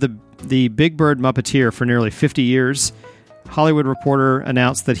 Spinney was the Big Bird Muppeteer for nearly 50 years. Hollywood Reporter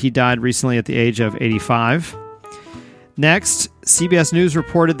announced that he died recently at the age of 85. Next, CBS News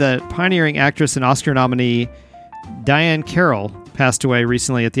reported that pioneering actress and Oscar nominee Diahann Carroll passed away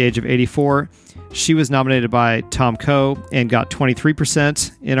recently at the age of 84. She was nominated by Tom Coe and got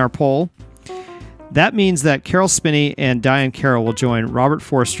 23% in our poll. That means that Carol Spinney and Diahann Carroll will join Robert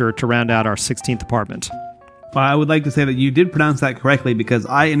Forster to round out our 16th apartment. Well, I would like to say that you did pronounce that correctly because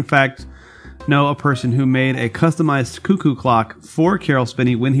I, in fact, know a person who made a customized cuckoo clock for Carol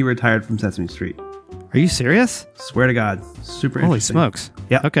Spinney when he retired from Sesame Street. Are you serious? Swear to God. Super Holy interesting. smokes.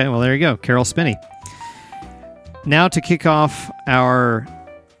 Yeah. Okay, well, there you go. Carol Spinney. Now to kick off our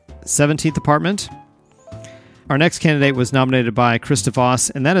 17th apartment. Our next candidate was nominated by Chris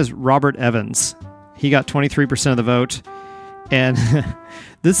DeVos, and that is Robert Evans. He got 23% of the vote. And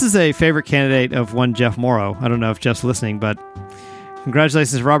this is a favorite candidate of one Jeff Morrow. I don't know if Jeff's listening, but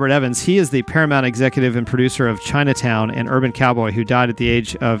congratulations to Robert Evans. He is the Paramount executive and producer of Chinatown and Urban Cowboy, who died at the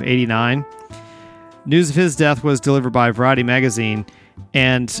age of 89. News of his death was delivered by Variety magazine,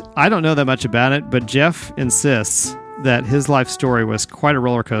 and I don't know that much about it, but Jeff insists that his life story was quite a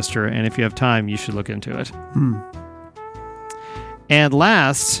roller coaster, and if you have time, you should look into it. And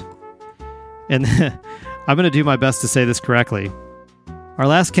last, and I'm going to do my best to say this correctly, our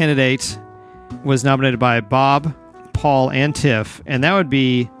last candidate was nominated by Bob, Paul, and Tiff, and that would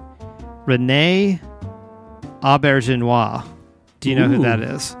be Rene Auberjonois. Do you know who that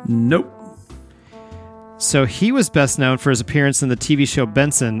is? Nope. So he was best known for his appearance in the TV show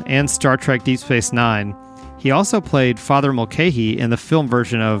Benson and Star Trek Deep Space Nine. He also played Father Mulcahy in the film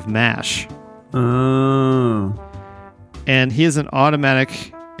version of MASH. Oh. And he is an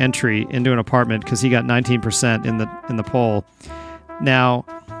automatic entry into an apartment because he got 19% in the poll. Now,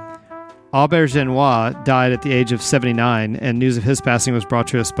 Auberjonois died at the age of 79, and news of his passing was brought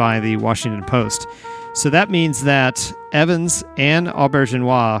to us by the Washington Post. So that means that Evans and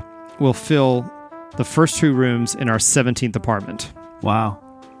Auberjonois will fill the first two rooms in our 17th apartment. Wow.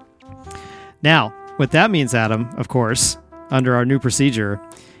 Now, what that means, Adam, of course, under our new procedure,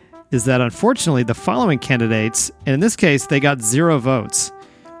 is that unfortunately the following candidates, and in this case, they got 0 votes.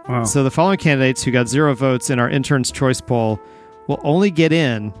 Wow. So the following candidates who got 0 votes in our intern's choice poll will only get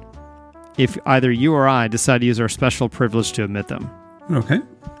in if either you or I decide to use our special privilege to admit them. Okay.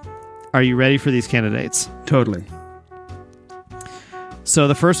 Are you ready for these candidates? Totally. So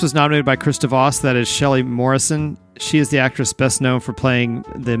the first was nominated by Chris DeVos, that is Shelley Morrison. She is the actress best known for playing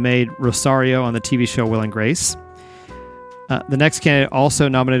the maid Rosario on the TV show Will and Grace. The next candidate, also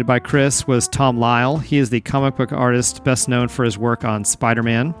nominated by Chris, was Tom Lyle. He is the comic book artist best known for his work on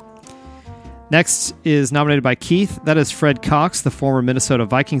Spider-Man. Next is nominated by Keith. That is Fred Cox, the former Minnesota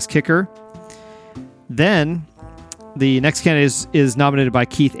Vikings kicker. Then the next candidate is nominated by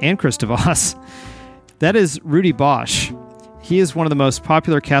Keith and Chris DeVos. That is Rudy Bosch. He is one of the most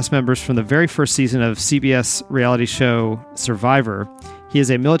popular cast members from the very first season of CBS reality show Survivor. He is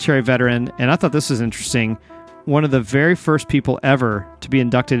a military veteran, and I thought this was interesting, one of the very first people ever to be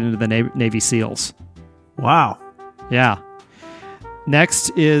inducted into the Navy SEALs. Wow. Yeah. Next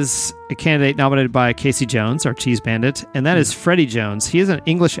is a candidate nominated by Casey Jones, our cheese bandit, and that is Freddie Jones. He is an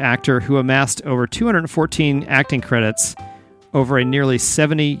English actor who amassed over 214 acting credits over a nearly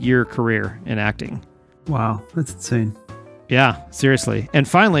 70-year career in acting. Wow. That's insane. Yeah, seriously. And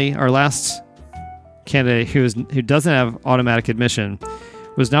finally, our last candidate who doesn't have automatic admission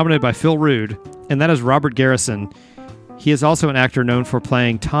was nominated by Phil Rude, and that is Robert Garrison. He is also an actor known for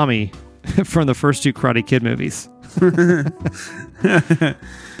playing Tommy from the first 2 Karate Kid movies.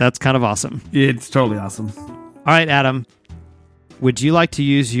 That's kind of awesome. It's totally awesome. All right, Adam, would you like to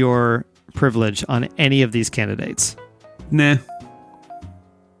use your privilege on any of these candidates? Nah.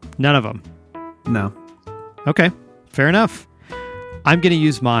 None of them? No. Okay. Fair enough. I'm going to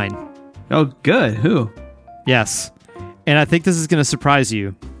use mine. Oh, good. Who? Yes. And I think this is going to surprise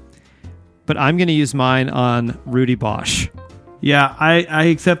you. But I'm going to use mine on Rudy Bosch. Yeah, I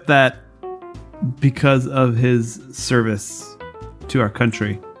accept that because of his service to our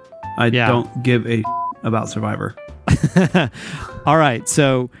country. I don't give a about Survivor. All right.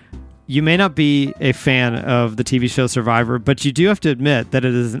 So you may not be a fan of the TV show Survivor, but you do have to admit that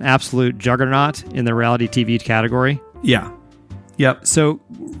it is an absolute juggernaut in the reality TV category. Yeah. Yep. So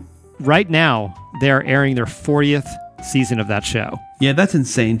right now, they are airing their 40th season of that show. Yeah, that's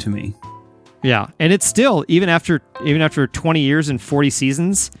insane to me. Yeah, and it's still, even after 20 years and 40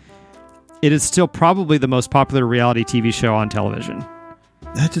 seasons, it is still probably the most popular reality TV show on television.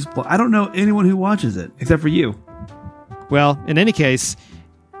 That just I don't know anyone who watches it except for you. Well, in any case,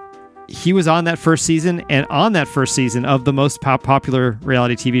 he was on that first season, and on that first season of the most popular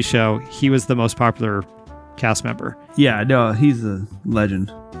reality TV show, he was the most popular cast member. Yeah, no, he's a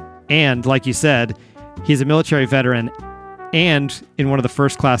legend. And like you said, he's a military veteran and in one of the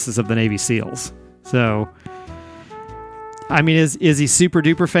first classes of the Navy SEALs. So, I mean, is he super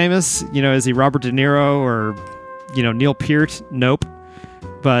duper famous? You know, is he Robert De Niro or, you know, Neil Peart? Nope.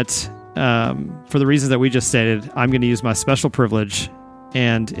 But for the reasons that we just stated, I'm going to use my special privilege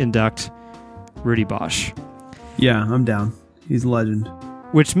and induct Rudy Bosch. Yeah, I'm down. He's a legend.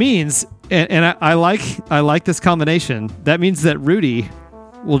 Which means, and I like this combination. That means that Rudy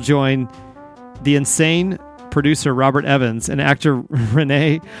will join the insane producer Robert Evans and actor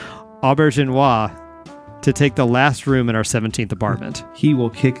Renee Aubergenois to take the last room in our 17th apartment. He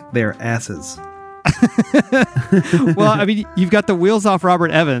will kick their asses. Well, I mean, you've got the wheels off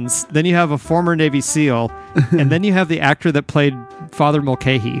Robert Evans, then you have a former Navy SEAL, and then you have the actor that played Father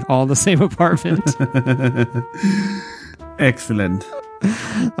Mulcahy all in the same apartment. Excellent.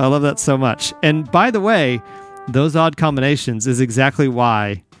 I love that so much. And by the way, those odd combinations is exactly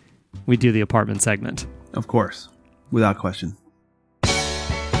why we do the apartment segment. Of course. Without question.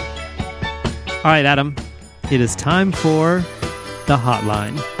 All right, Adam. It is time for the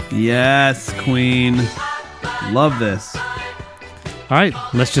hotline. Yes, Queen. Love this. All right,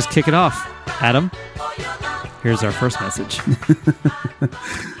 let's just kick it off. Adam, here's our first message.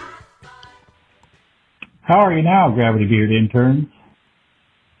 How are you now, Gravity Beard interns?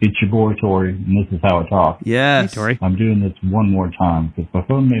 It's your boy, Tori, and this is how I talk. Yes. Hey, Tori. I'm doing this one more time because my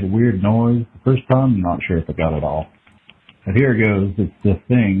phone made a weird noise the first time. I'm not sure if I got it all. But here it goes. It's the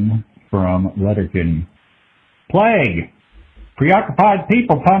thing from Letterkenny. Plague! Preoccupied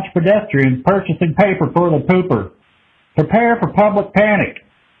people punch pedestrians purchasing paper for the pooper. Prepare for public panic.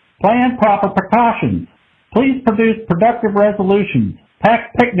 Plan proper precautions. Please produce productive resolutions.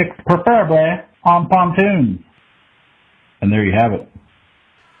 Pack picnics preferably on pontoons. And there you have it.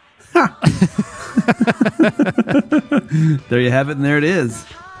 There you have it, and there it is.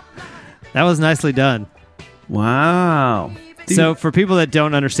 That was nicely done. Wow. So for people that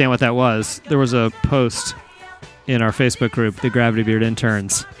don't understand what that was, there was a post in our Facebook group, the Gravity Beard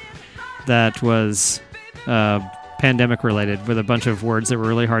Interns, that was pandemic related with a bunch of words that were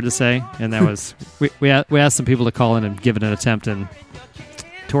really hard to say. And that was, we asked some people to call in and give it an attempt, and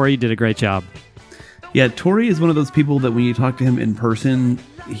Tori did a great job. Yeah, Tori is one of those people that when you talk to him in person,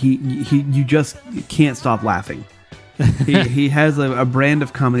 you just can't stop laughing. He has a brand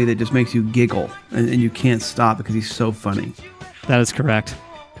of comedy that just makes you giggle, and you can't stop because he's so funny. That is correct.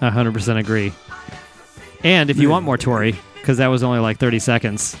 I 100% agree. And if you want more Tori, because that was only like 30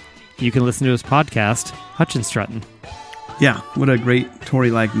 seconds, you can listen to his podcast, Hutchin Struttin'. Yeah, what a great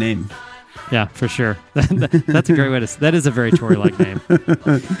Tori-like name. Yeah, for sure. That's a great way to... That is a very Tori-like name.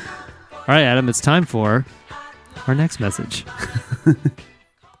 All right, Adam, it's time for our next message.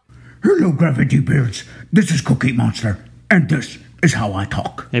 Hello, Gravity Beards. This is Cookie Monster, and this is how I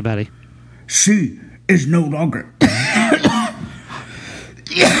talk. Hey, buddy. C is no longer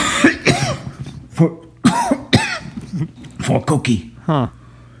for Cookie. Huh.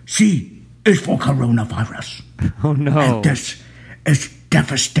 C is for coronavirus. Oh, no. And this is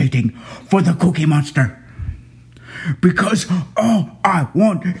devastating for the Cookie Monster. Because all I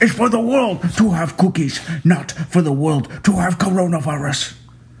want is for the world to have cookies, not for the world to have coronavirus.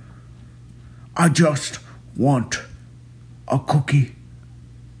 I just want a cookie.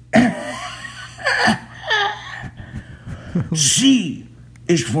 C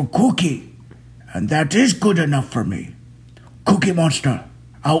is for cookie, and that is good enough for me. Cookie Monster,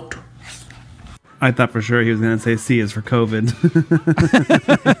 out. I thought for sure he was going to say C is for COVID.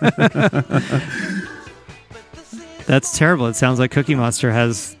 That's terrible. It sounds like Cookie Monster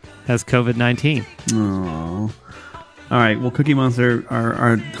has COVID-19. Oh. All right. Well, Cookie Monster,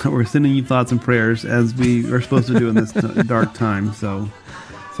 we're sending you thoughts and prayers as we are supposed to do in this dark time. So,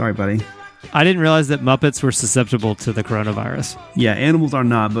 sorry, buddy. I didn't realize that Muppets were susceptible to the coronavirus. Yeah, animals are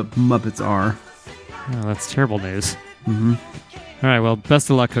not, but Muppets are. Oh, that's terrible news. Mm-hmm. All right. Well, best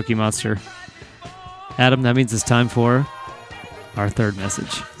of luck, Cookie Monster. Adam, that means it's time for our third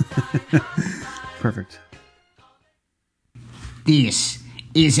message. Perfect. This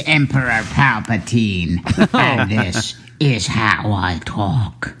is Emperor Palpatine, and this is how I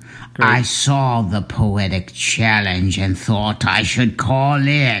talk. Great. I saw the poetic challenge and thought I should call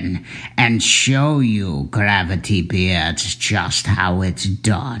in and show you, Gravity Beards, just how it's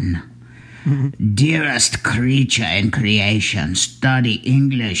done. Dearest creature in creation, study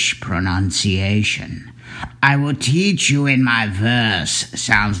English pronunciation. I will teach you in my verse.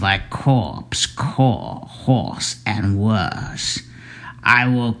 Sounds like corpse, core, horse, and worse. I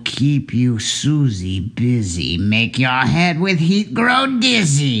will keep you, Susie, busy. Make your head with heat grow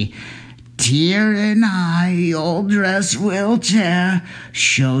dizzy. Tear and I, your dress will tear.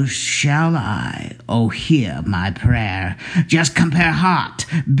 So shall I. Oh, hear my prayer. Just compare heart,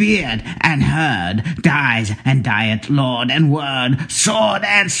 beard, and herd. Dies and diet, lord and word. Sword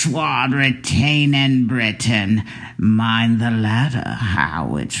and sword, retain and Britain. Mind the latter,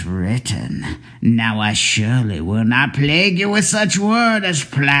 how it's written. Now I surely will not plague you with such word as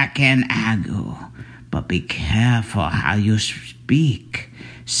plaque and ague. but be careful how you speak.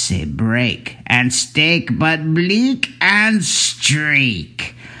 Say break and stake, but bleak and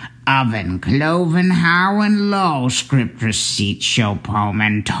streak. Oven, cloven, how and low, script receipt, show poem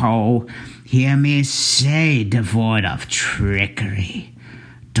and toe. Hear me say, devoid of trickery,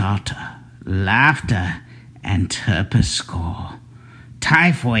 daughter, laughter, and terpsichore.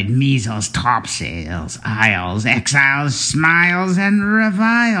 Typhoid, measles, topsails, aisles, exiles, smiles, and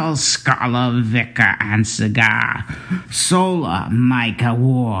reviles, scholar, vicar, and cigar, solar, mica,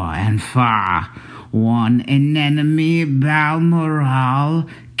 war, and far. One anemone, Balmoral,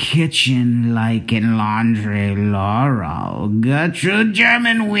 kitchen like in laundry, laurel, Gertrude,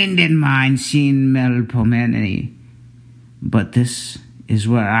 German, wind in mine, seen Melpomene. But this is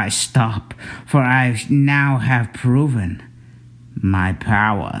where I stop, for I now have proven my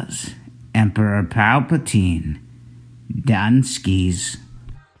powers. Emperor Palpatine, Dunskies.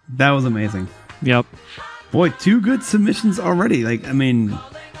 That was amazing. Yep. Boy, 2 good submissions already. Like, I mean,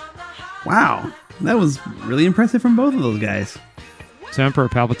 wow. That was really impressive from both of those guys. So Emperor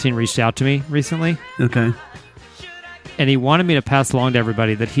Palpatine reached out to me recently, Okay. and he wanted me to pass along to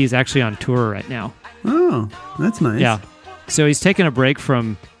everybody that he's actually on tour right now. Oh, that's nice. Yeah. So he's taking a break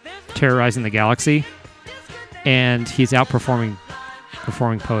from terrorizing the galaxy, and he's out performing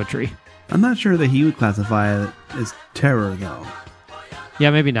poetry. I'm not sure that he would classify it as terror, though. Yeah,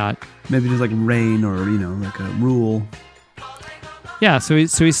 maybe not. Maybe just like rain or, like a rule. Yeah, so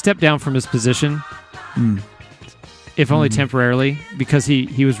he stepped down from his position, if only temporarily, because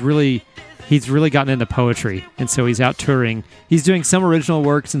he's really gotten into poetry, and so he's out touring. He's doing some original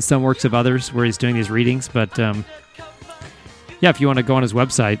works and some works of others where he's doing these readings. But yeah, if you want to go on his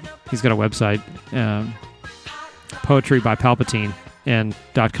website, he's got a website,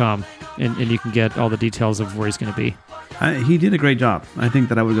 poetrybypalpatine.com, and you can get all the details of where he's going to be. He did a great job. I think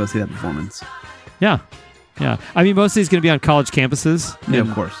that I would go see that performance. Yeah. Yeah. I mean, mostly he's going to be on college campuses. Yeah, of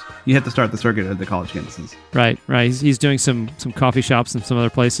course. You have to start the circuit at the college campuses. Right. He's doing some coffee shops and some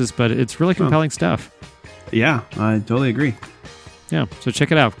other places, but it's really compelling stuff. Yeah, I totally agree. Yeah, so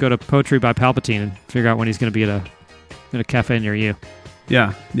check it out. Go to Poetry by Palpatine and figure out when he's going to be at a cafe near you.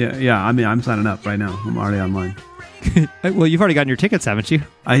 Yeah. I mean, I'm signing up right now. I'm already online. Well, you've already gotten your tickets, haven't you?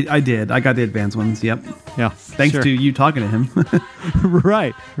 I did. I got the advanced ones. Yep. Yeah. Thanks to you talking to him.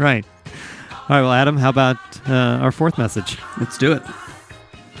 Right. All right, well, Adam, how about our fourth message? Let's do it.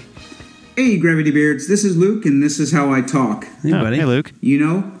 Hey, Gravity Beards, this is Luke, and this is how I talk. Hey, buddy. Hey, Luke.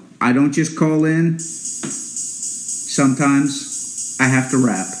 I don't just call in. Sometimes I have to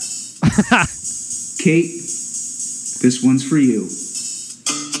rap. Kate, this one's for you.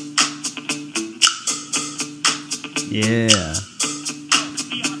 Yeah.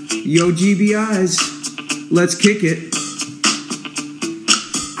 Yo, GBIs, let's kick it.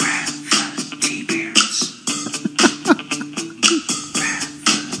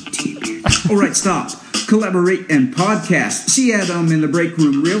 All right, stop. Collaborate and podcast. See Adam in the break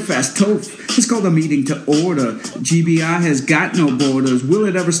room real fast. Toph. It's called a meeting to order. GBI has got no borders. Will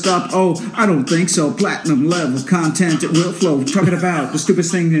it ever stop? Oh, I don't think so. Platinum level content, it will flow. Talking about the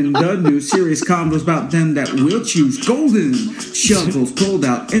stupidest thing in the news. Serious convos about them that will choose. Golden shovels pulled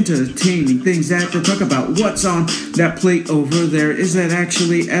out. Entertaining things that to talk about. What's on that plate over there? Is that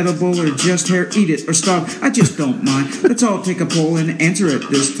actually edible or just hair? Eat it or starve. I just don't mind. Let's all take a poll and answer it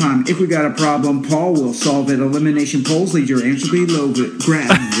this time. If we got a problem, Paul will solve it. Elimination polls, leave your answer below it.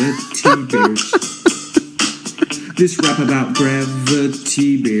 Gravity Bears. This rap about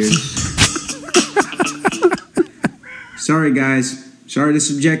Gravity Bears. Sorry, guys. Sorry to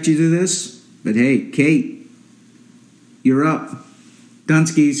subject you to this, but hey, Kate, you're up.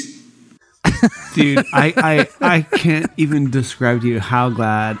 Dunskies. Dude, I can't even describe to you how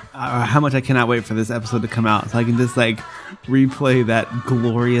glad, how much I cannot wait for this episode to come out, so I can just replay that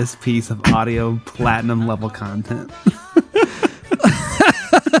glorious piece of audio platinum level content.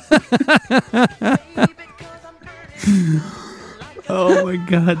 Oh my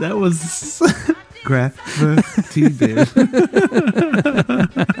god, that was Gravity Bears.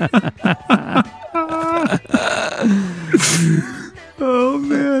 Oh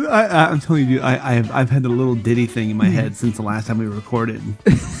man, I'm telling you, I've had the little ditty thing in my head since the last time we recorded.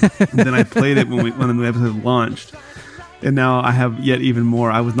 And then I played it when the episode launched, and now I have yet even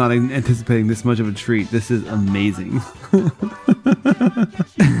more. I was not anticipating this much of a treat. This is amazing.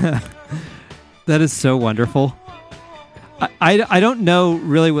 That is so wonderful. I don't know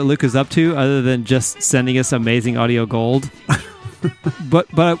really what Luke is up to other than just sending us amazing audio gold. but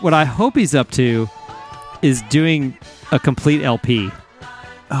what I hope he's up to is doing a complete LP.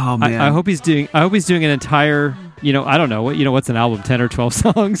 Oh man! I hope he's doing an entire. I don't know what's an album, 10 or 12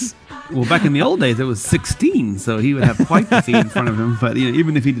 songs. Well, back in the old days, it was 16, so he would have quite the scene in front of him. But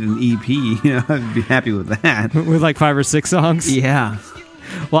even if he did an EP, I'd be happy with that. With like 5 or 6 songs. Yeah.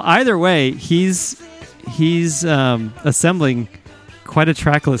 Well, either way, he's assembling quite a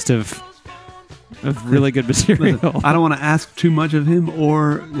track list of really good material. Listen, I don't want to ask too much of him,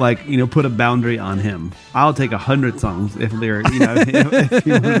 or put a boundary on him. I'll take 100 songs if they're if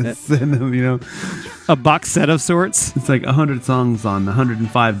you want to send them. A box set of sorts. It's like 100 songs on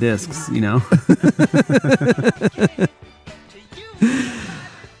 105 discs.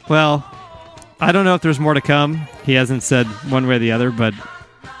 Well, I don't know if there's more to come. He hasn't said one way or the other, but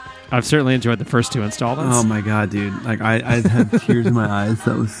I've certainly enjoyed the first 2 installments. Oh my god, dude! I had tears in my eyes.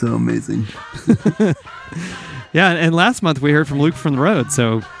 That was so amazing. Yeah, and last month we heard from Luke from the road,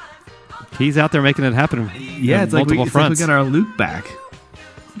 so he's out there making it happen. Yeah, it's multiple like fronts. we got our Luke back.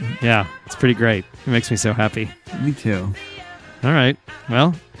 Yeah, it's pretty great. It makes me so happy. Me too. All right.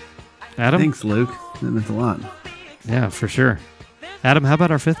 Well, Adam? Thanks, Luke. That meant a lot. Yeah, for sure. Adam, how about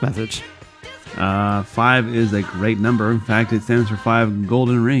our 5th message? 5 is a great number. In fact, it stands for 5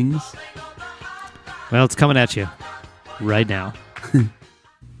 golden rings. Well, it's coming at you right now.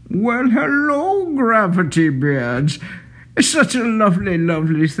 Well, hello, Gravity Beards. It's such a lovely,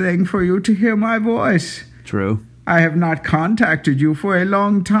 lovely thing for you to hear my voice. True. I have not contacted you for a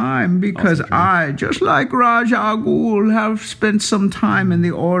long time because I, just like Raj Al Ghul, have spent some time in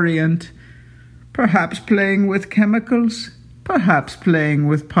the Orient. Perhaps playing with chemicals, perhaps playing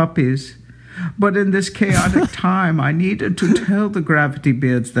with puppies. But in this chaotic time, I needed to tell the Gravity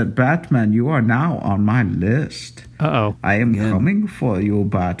Beards that, Batman, you are now on my list. Uh-oh. I am coming for you,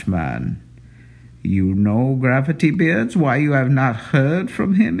 Batman. You know, Gravity Beards, why you have not heard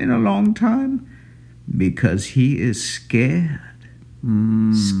from him in a long time? Because he is scared.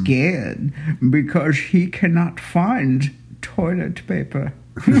 Scared because he cannot find toilet paper.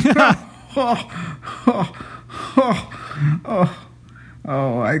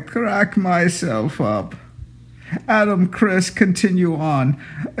 Oh, I crack myself up. Adam, Chris, continue on.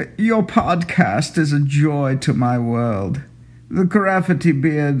 Your podcast is a joy to my world. The Gravity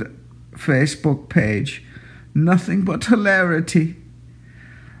Beard Facebook page, nothing but hilarity.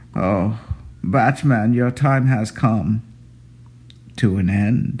 Oh, Batman, your time has come to an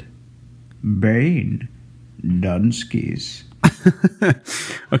end. Bane, Dunskies.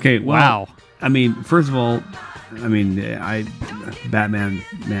 Okay, wow. I mean, first of all, Batman,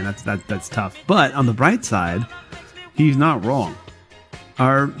 man, that's tough. But on the bright side, he's not wrong.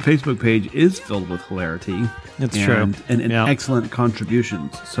 Our Facebook page is filled with hilarity. It's true. And excellent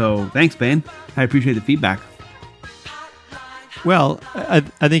contributions. So thanks, Bane. I appreciate the feedback. Well,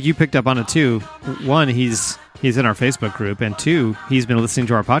 I think you picked up on it too. 1, he's in our Facebook group, and 2, he's been listening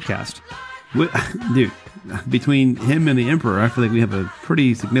to our podcast. Dude, between him and the Emperor, I feel like we have a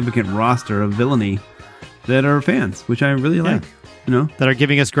pretty significant roster of villainy that are fans, which I really like. That are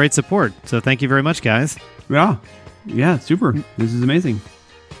giving us great support. So thank you very much, guys. Yeah, super. This is amazing.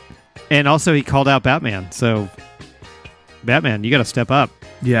 And also, he called out Batman. So, Batman, you got to step up.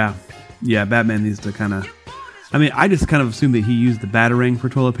 Yeah, Batman needs to kind of... I just kind of assumed that he used the Batarang for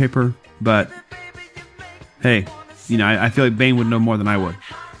toilet paper, but hey, I feel like Bane would know more than I would.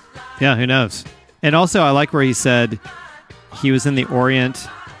 Yeah, who knows? And also, I like where he said he was in the Orient.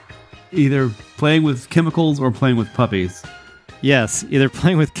 Either playing with chemicals or playing with puppies. Yes, either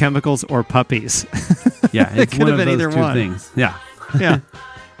playing with chemicals or puppies. Yeah, it could have been either one. Things. Yeah. Yeah.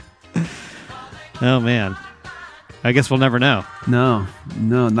 Oh, man. I guess we'll never know. No,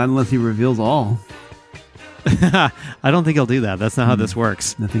 not unless he reveals all. I don't think he'll do that. That's not how this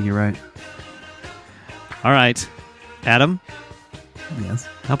works. I think you're right. All right. Adam? Yes?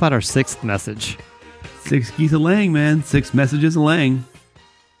 How about our 6th message? 6 geese a-laying, man. 6 messages a-laying.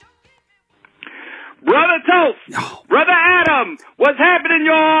 Brother Toast, Brother Adam, what's happening,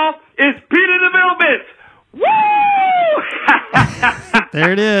 y'all? It's Peter the Vilbis. Woo!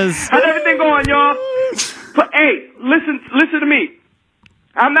 There it is. How's everything going, y'all? But, hey, listen to me.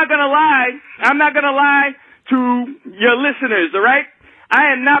 I'm not gonna lie to your listeners, all right?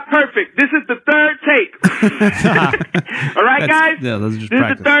 I am not perfect. This is the 3rd take. All right, guys? Yeah, those are just this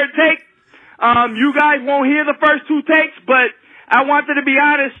practice. is the 3rd take. You guys won't hear the first 2 takes, but I wanted to be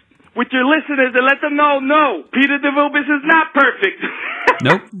honest with your listeners and let them know, no, Peter DeVilbiss is not perfect.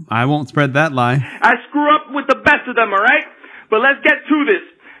 Nope, I won't spread that lie. I screw up with the best of them, all right? But let's get to this.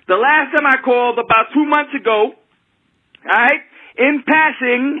 The last time I called, about 2 months ago, all right, in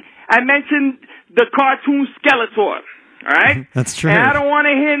passing, I mentioned the cartoon Skeletor, all right? That's true. And I don't want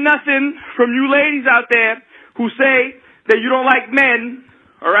to hear nothing from you ladies out there who say that you don't like men,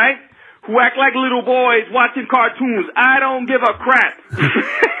 all right, who act like little boys watching cartoons. I don't give a crap.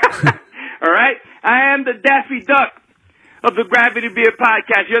 All right? I am the Daffy Duck of the Gravity Beard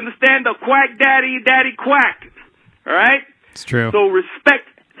podcast. You understand? The Quack Daddy Quack. All right? It's true. So respect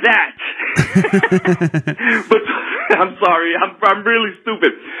that. But I'm sorry. I'm really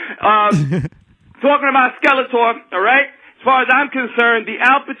stupid. Talking about Skeletor, all right? As far as I'm concerned, the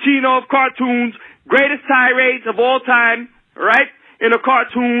Al Pacino of cartoons, greatest tirades of all time, all right? In a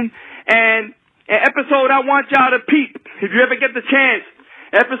cartoon. And an episode I want y'all to peep, if you ever get the chance.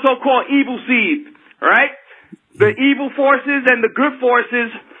 Episode called Evil Seed, all right? The evil forces and the good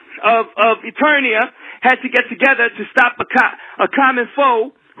forces of Eternia had to get together to stop a common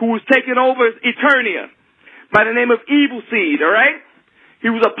foe who was taking over Eternia by the name of Evil Seed, all right? He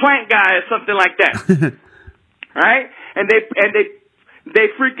was a plant guy or something like that. All right? And they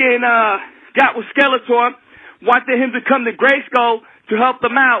freaking got with Skeletor, wanted him to come to Grayskull to help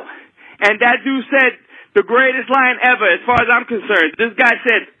them out. And that dude said the greatest line ever, as far as I'm concerned. This guy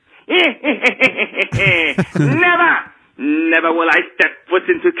said, Never will I step foot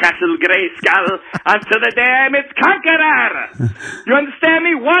into Castle Grayskull until the dam is conquered. You understand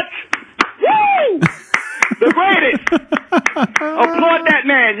me? What? Woo! The greatest. Applaud that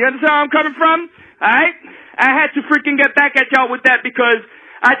man. You understand where I'm coming from? Alright? I had to freaking get back at y'all with that because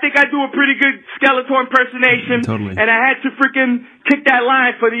I think I do a pretty good Skeletor impersonation. Totally. And I had to freaking kick that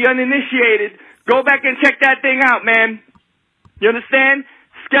line for the uninitiated. Go back and check that thing out, man. You understand?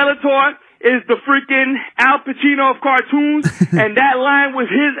 Skeletor is the freaking Al Pacino of cartoons, and that line was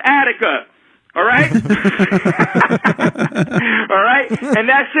his Attica. All right? All right? And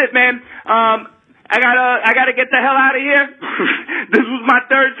that's it, man. I gotta get the hell out of here. This was my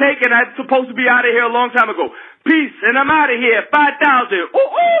third take, and I'm supposed to be out of here a long time ago. Peace, and I'm out of here. 5,000. Ooh,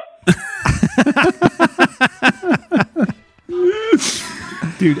 ooh.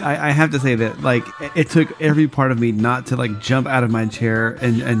 Dude, I have to say that, like, it took every part of me not to, like, jump out of my chair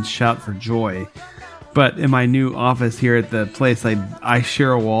and shout for joy. But in my new office here at the place, I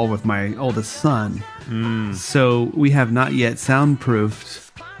share a wall with my oldest son. So we have not yet soundproofed.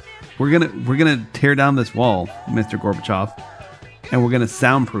 We're gonna tear down this wall, Mr. Gorbachev, and we're gonna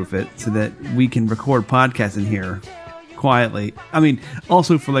soundproof it so that we can record podcasts in here quietly. I mean,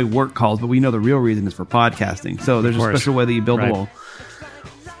 also for like work calls, but we know the real reason is for podcasting. So there's a special way that you build a wall.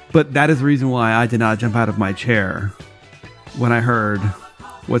 But that is the reason why I did not jump out of my chair when I heard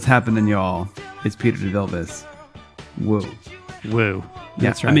what's happening, y'all. It's Peter DeVilbiss. Woo. Woo. Yeah,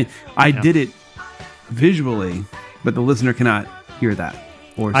 That's right. I mean, I did it visually, but the listener cannot hear that.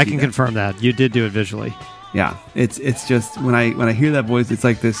 Or I see can that. confirm that. You did do it visually. Yeah, it's just when I hear that voice, it's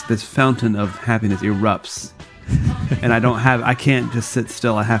like this fountain of happiness erupts, and I can't just sit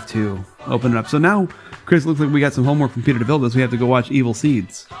still. I have to open it up. So now, Chris, looks like we got some homework from Peter DeVilbiss. We have to go watch Evil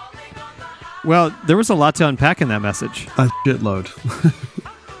Seeds. Well, there was a lot to unpack in that message. A shitload.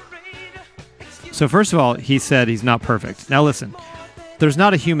 So first of all, he said he's not perfect. Now listen, there's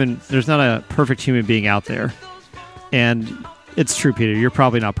not a perfect human being out there, and it's true, Peter. You're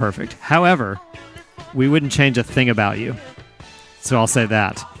probably not perfect. However, we wouldn't change a thing about you. So I'll say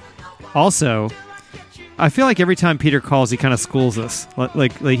that. Also, I feel like every time Peter calls, he kind of schools us,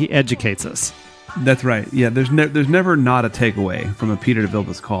 like he educates us. That's right. Yeah, there's never not a takeaway from a Peter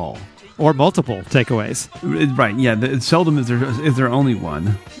DeVilbiss call. Or multiple takeaways. Right, yeah. Seldom is there only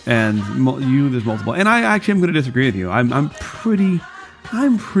one. And there's multiple. And I actually am going to disagree with you. I'm pretty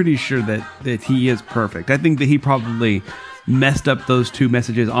sure that he is perfect. I think that he probably messed up those two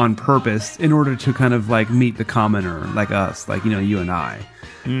messages on purpose in order to kind of like meet the commoner like us, like, you and I.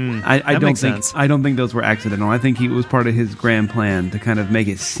 I don't think those were accidental. I think it was part of his grand plan to kind of make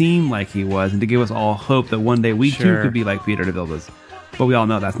it seem like he was and to give us all hope that one day we too could be like Peter DeVilbiss. But we all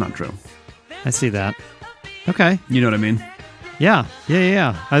know that's not true. I see that. Okay. You know what I mean? Yeah.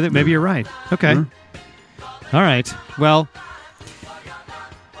 I think maybe you're right. Okay. All right. Well,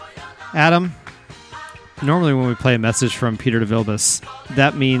 Adam, normally when we play a message from Peter DeVilbiss,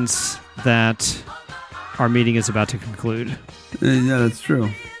 that means that our meeting is about to conclude. Yeah, that's true.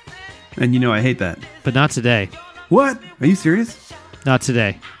 And I hate that. But not today. What? Are you serious? Not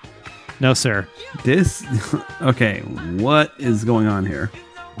today. No, sir. Okay, what is going on here?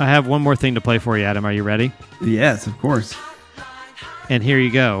 I have one more thing to play for you, Adam. Are you ready? Yes, of course. And here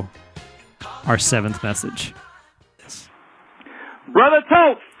you go. Our seventh message. Brother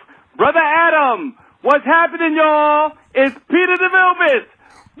Toph, Brother Adam, what's happening, y'all? It's Peter DeVilbiss.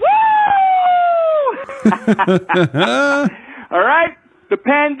 Woo! All right? The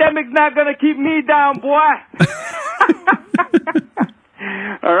pandemic's not going to keep me down, boy.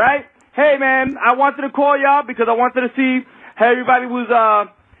 All right? Hey, man, I wanted to call y'all because I wanted to see how everybody was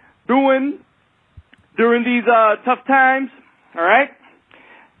doing during these tough times. All right?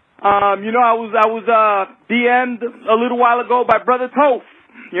 You know, I was DM'd a little while ago by Brother Toph.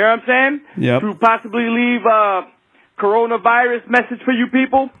 You know what I'm saying? Yep. To possibly leave a coronavirus message for you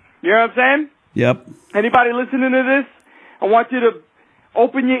people. You know what I'm saying? Yep. Anybody listening to this? I want you to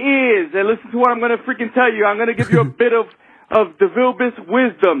open your ears and listen to what I'm going to freaking tell you. I'm going to give you a bit of DeVilbiss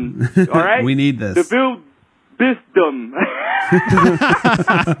wisdom. All right? We need this. DeVilbissdom.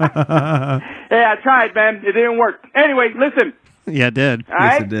 Hey, I tried, man. It didn't work. Anyway, listen. Yeah, it did. All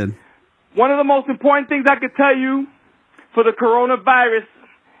right? Yes, it did. One of the most important things I could tell you for the coronavirus,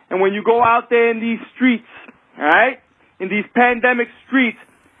 and when you go out there in these streets, all right, in these pandemic streets,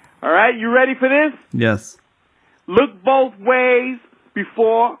 all right, you ready for this? Yes. Look both ways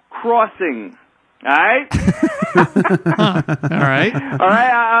before crossing. All right? All right. All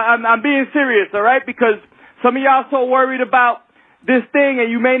right, I'm being serious, all right? Because some of y'all so worried about this thing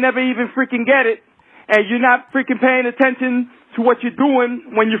and you may never even freaking get it, and you're not freaking paying attention to what you're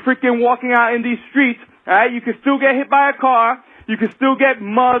doing when you're freaking walking out in these streets, all right? You can still get hit by a car. You can still get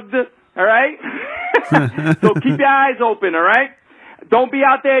mugged, all right? So keep your eyes open, all right? Don't be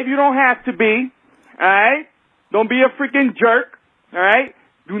out there if you don't have to be, all right? Don't be a freaking jerk, all right?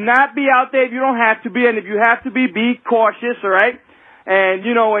 Do not be out there if you don't have to be, and if you have to be cautious, all right? And,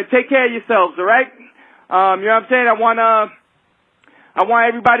 you know, and take care of yourselves, all right? You know what I'm saying? I want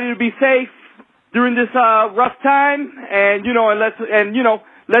everybody to be safe during this rough time, and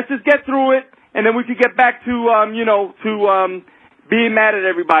let's just get through it, and then we can get back to being mad at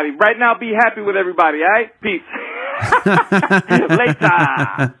everybody. Right now, be happy with everybody, all right? Peace.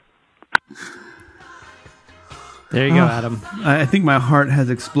 Later. There you go, Adam. I think my heart has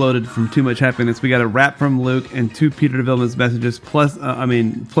exploded from too much happiness. We got a rap from Luke and 2 Peter DeVilbiss messages, plus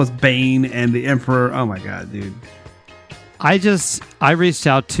Bane and the Emperor. Oh my God, dude. I reached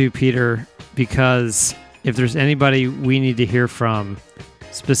out to Peter because if there's anybody we need to hear from,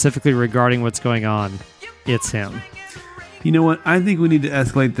 specifically regarding what's going on, it's him. You know what? I think we need to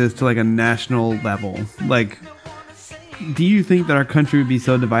escalate this to like a national level. Like, do you think that our country would be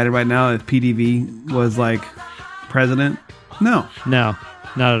so divided right now if PDV was like president? No, not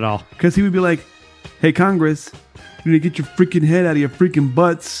at all. Because he would be like, "Hey, Congress, you need to get your freaking head out of your freaking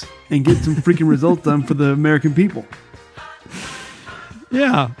butts and get some freaking results done for the American people."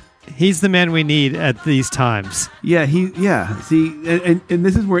 Yeah, he's the man we need at these times. Yeah, See, and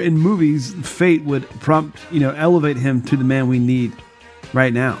this is where in movies fate would elevate him to the man we need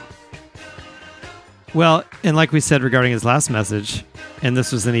right now. Well, and like we said regarding his last message, and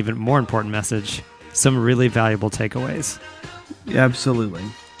this was an even more important message, some really valuable takeaways. Yeah, absolutely.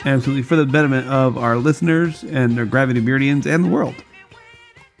 For the betterment of our listeners and our Gravity Beardians and the world.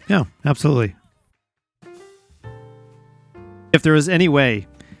 Yeah, absolutely. If there was any way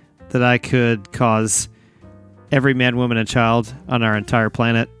that I could cause every man, woman, and child on our entire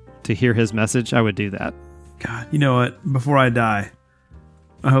planet to hear his message, I would do that. God, you know what? Before I die,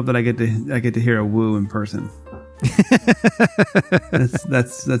 I hope that I get to hear a woo in person.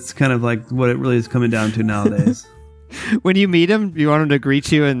 that's kind of like what it really is coming down to nowadays. When you meet him, you want him to greet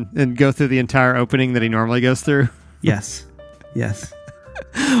you and go through the entire opening that he normally goes through? Yes.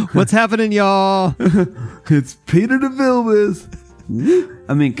 What's happening, y'all? It's Peter DeVilbiss.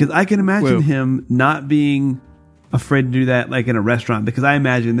 I mean, because I can imagine him not being afraid to do that like in a restaurant, because I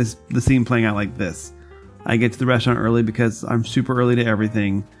imagine the scene playing out like this. I get to the restaurant early because I'm super early to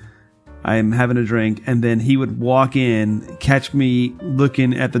everything. I'm having a drink, and then he would walk in, catch me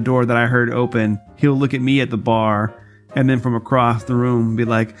looking at the door that I heard open. He'll look at me at the bar, and then from across the room be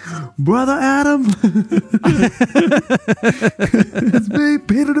like, "Brother Adam, it's me,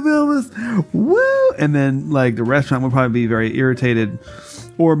 Peter DeVilbiss, woo!" And then like the restaurant would probably be very irritated,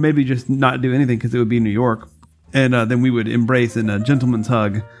 or maybe just not do anything because it would be New York, and then we would embrace in a gentleman's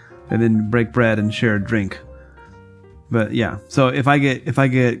hug, and then break bread and share a drink. But yeah, so if I get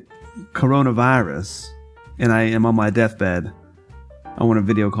coronavirus and I am on my deathbed, I want a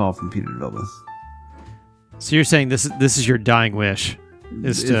video call from Peter DeVilbiss. So you're saying this is your dying wish?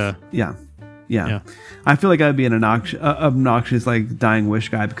 Yeah. I feel like I'd be an obnoxious like dying wish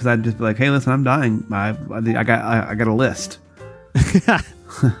guy, because I'd just be like, "Hey, listen, I'm dying. I got a list."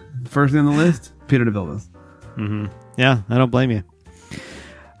 First thing on the list, Peter DeVilbiss. Mm-hmm. Yeah, I don't blame you.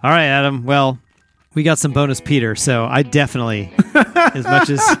 All right, Adam. Well, we got some bonus Peter, so I definitely, as much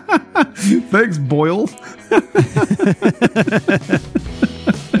as... Thanks, Boyle.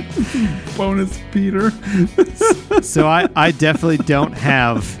 Bonus Peter. So I definitely don't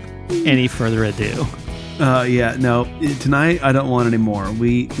have any further ado. Tonight I don't want any more.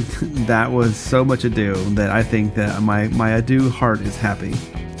 That was so much ado that I think that my ado heart is happy.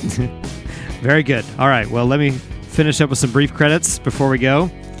 Very good. All right, well, let me finish up with some brief credits before we go.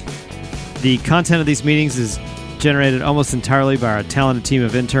 The content of these meetings is generated almost entirely by our talented team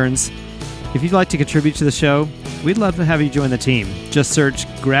of interns. If you'd like to contribute to the show, we'd love to have you join the team. Just search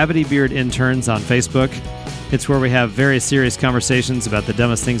Gravity Beard Interns on Facebook. It's where we have very serious conversations about the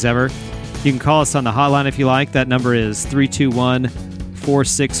dumbest things ever. You can call us on the hotline if you like. That number is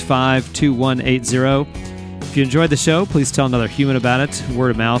 321-465-2180. If you enjoyed the show, please tell another human about it.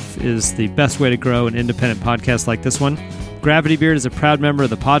 Word of mouth is the best way to grow an independent podcast like this one. Gravity Beard is a proud member of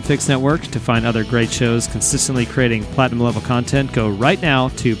the Podfix Network. To find other great shows consistently creating platinum-level content, go right now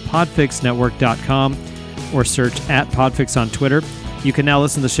to podfixnetwork.com or search @Podfix on Twitter. You can now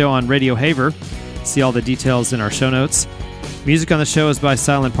listen to the show on Radio Haver. See all the details in our show notes. Music on the show is by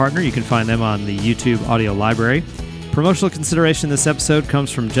Silent Partner. You can find them on the YouTube audio library. Promotional consideration this episode comes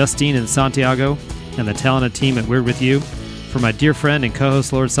from Justine and Santiago and the talented team at Weird With You. For my dear friend and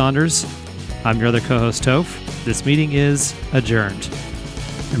co-host Lord Saunders, I'm your other co-host Toph. This meeting is adjourned.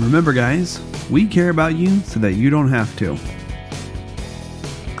 And remember, guys, we care about you so that you don't have to.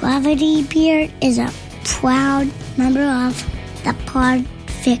 Gravity Beard is a proud member of the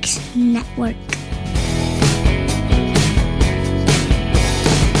Podfix Network.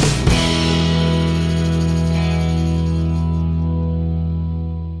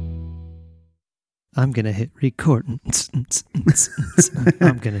 I'm going to hit record. I'm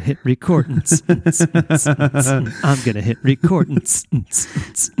going to hit record. I'm going to hit record. This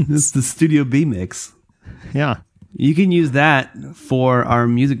is the Studio B mix. Yeah. You can use that for our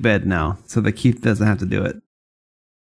music bed now, so that Keith doesn't have to do it.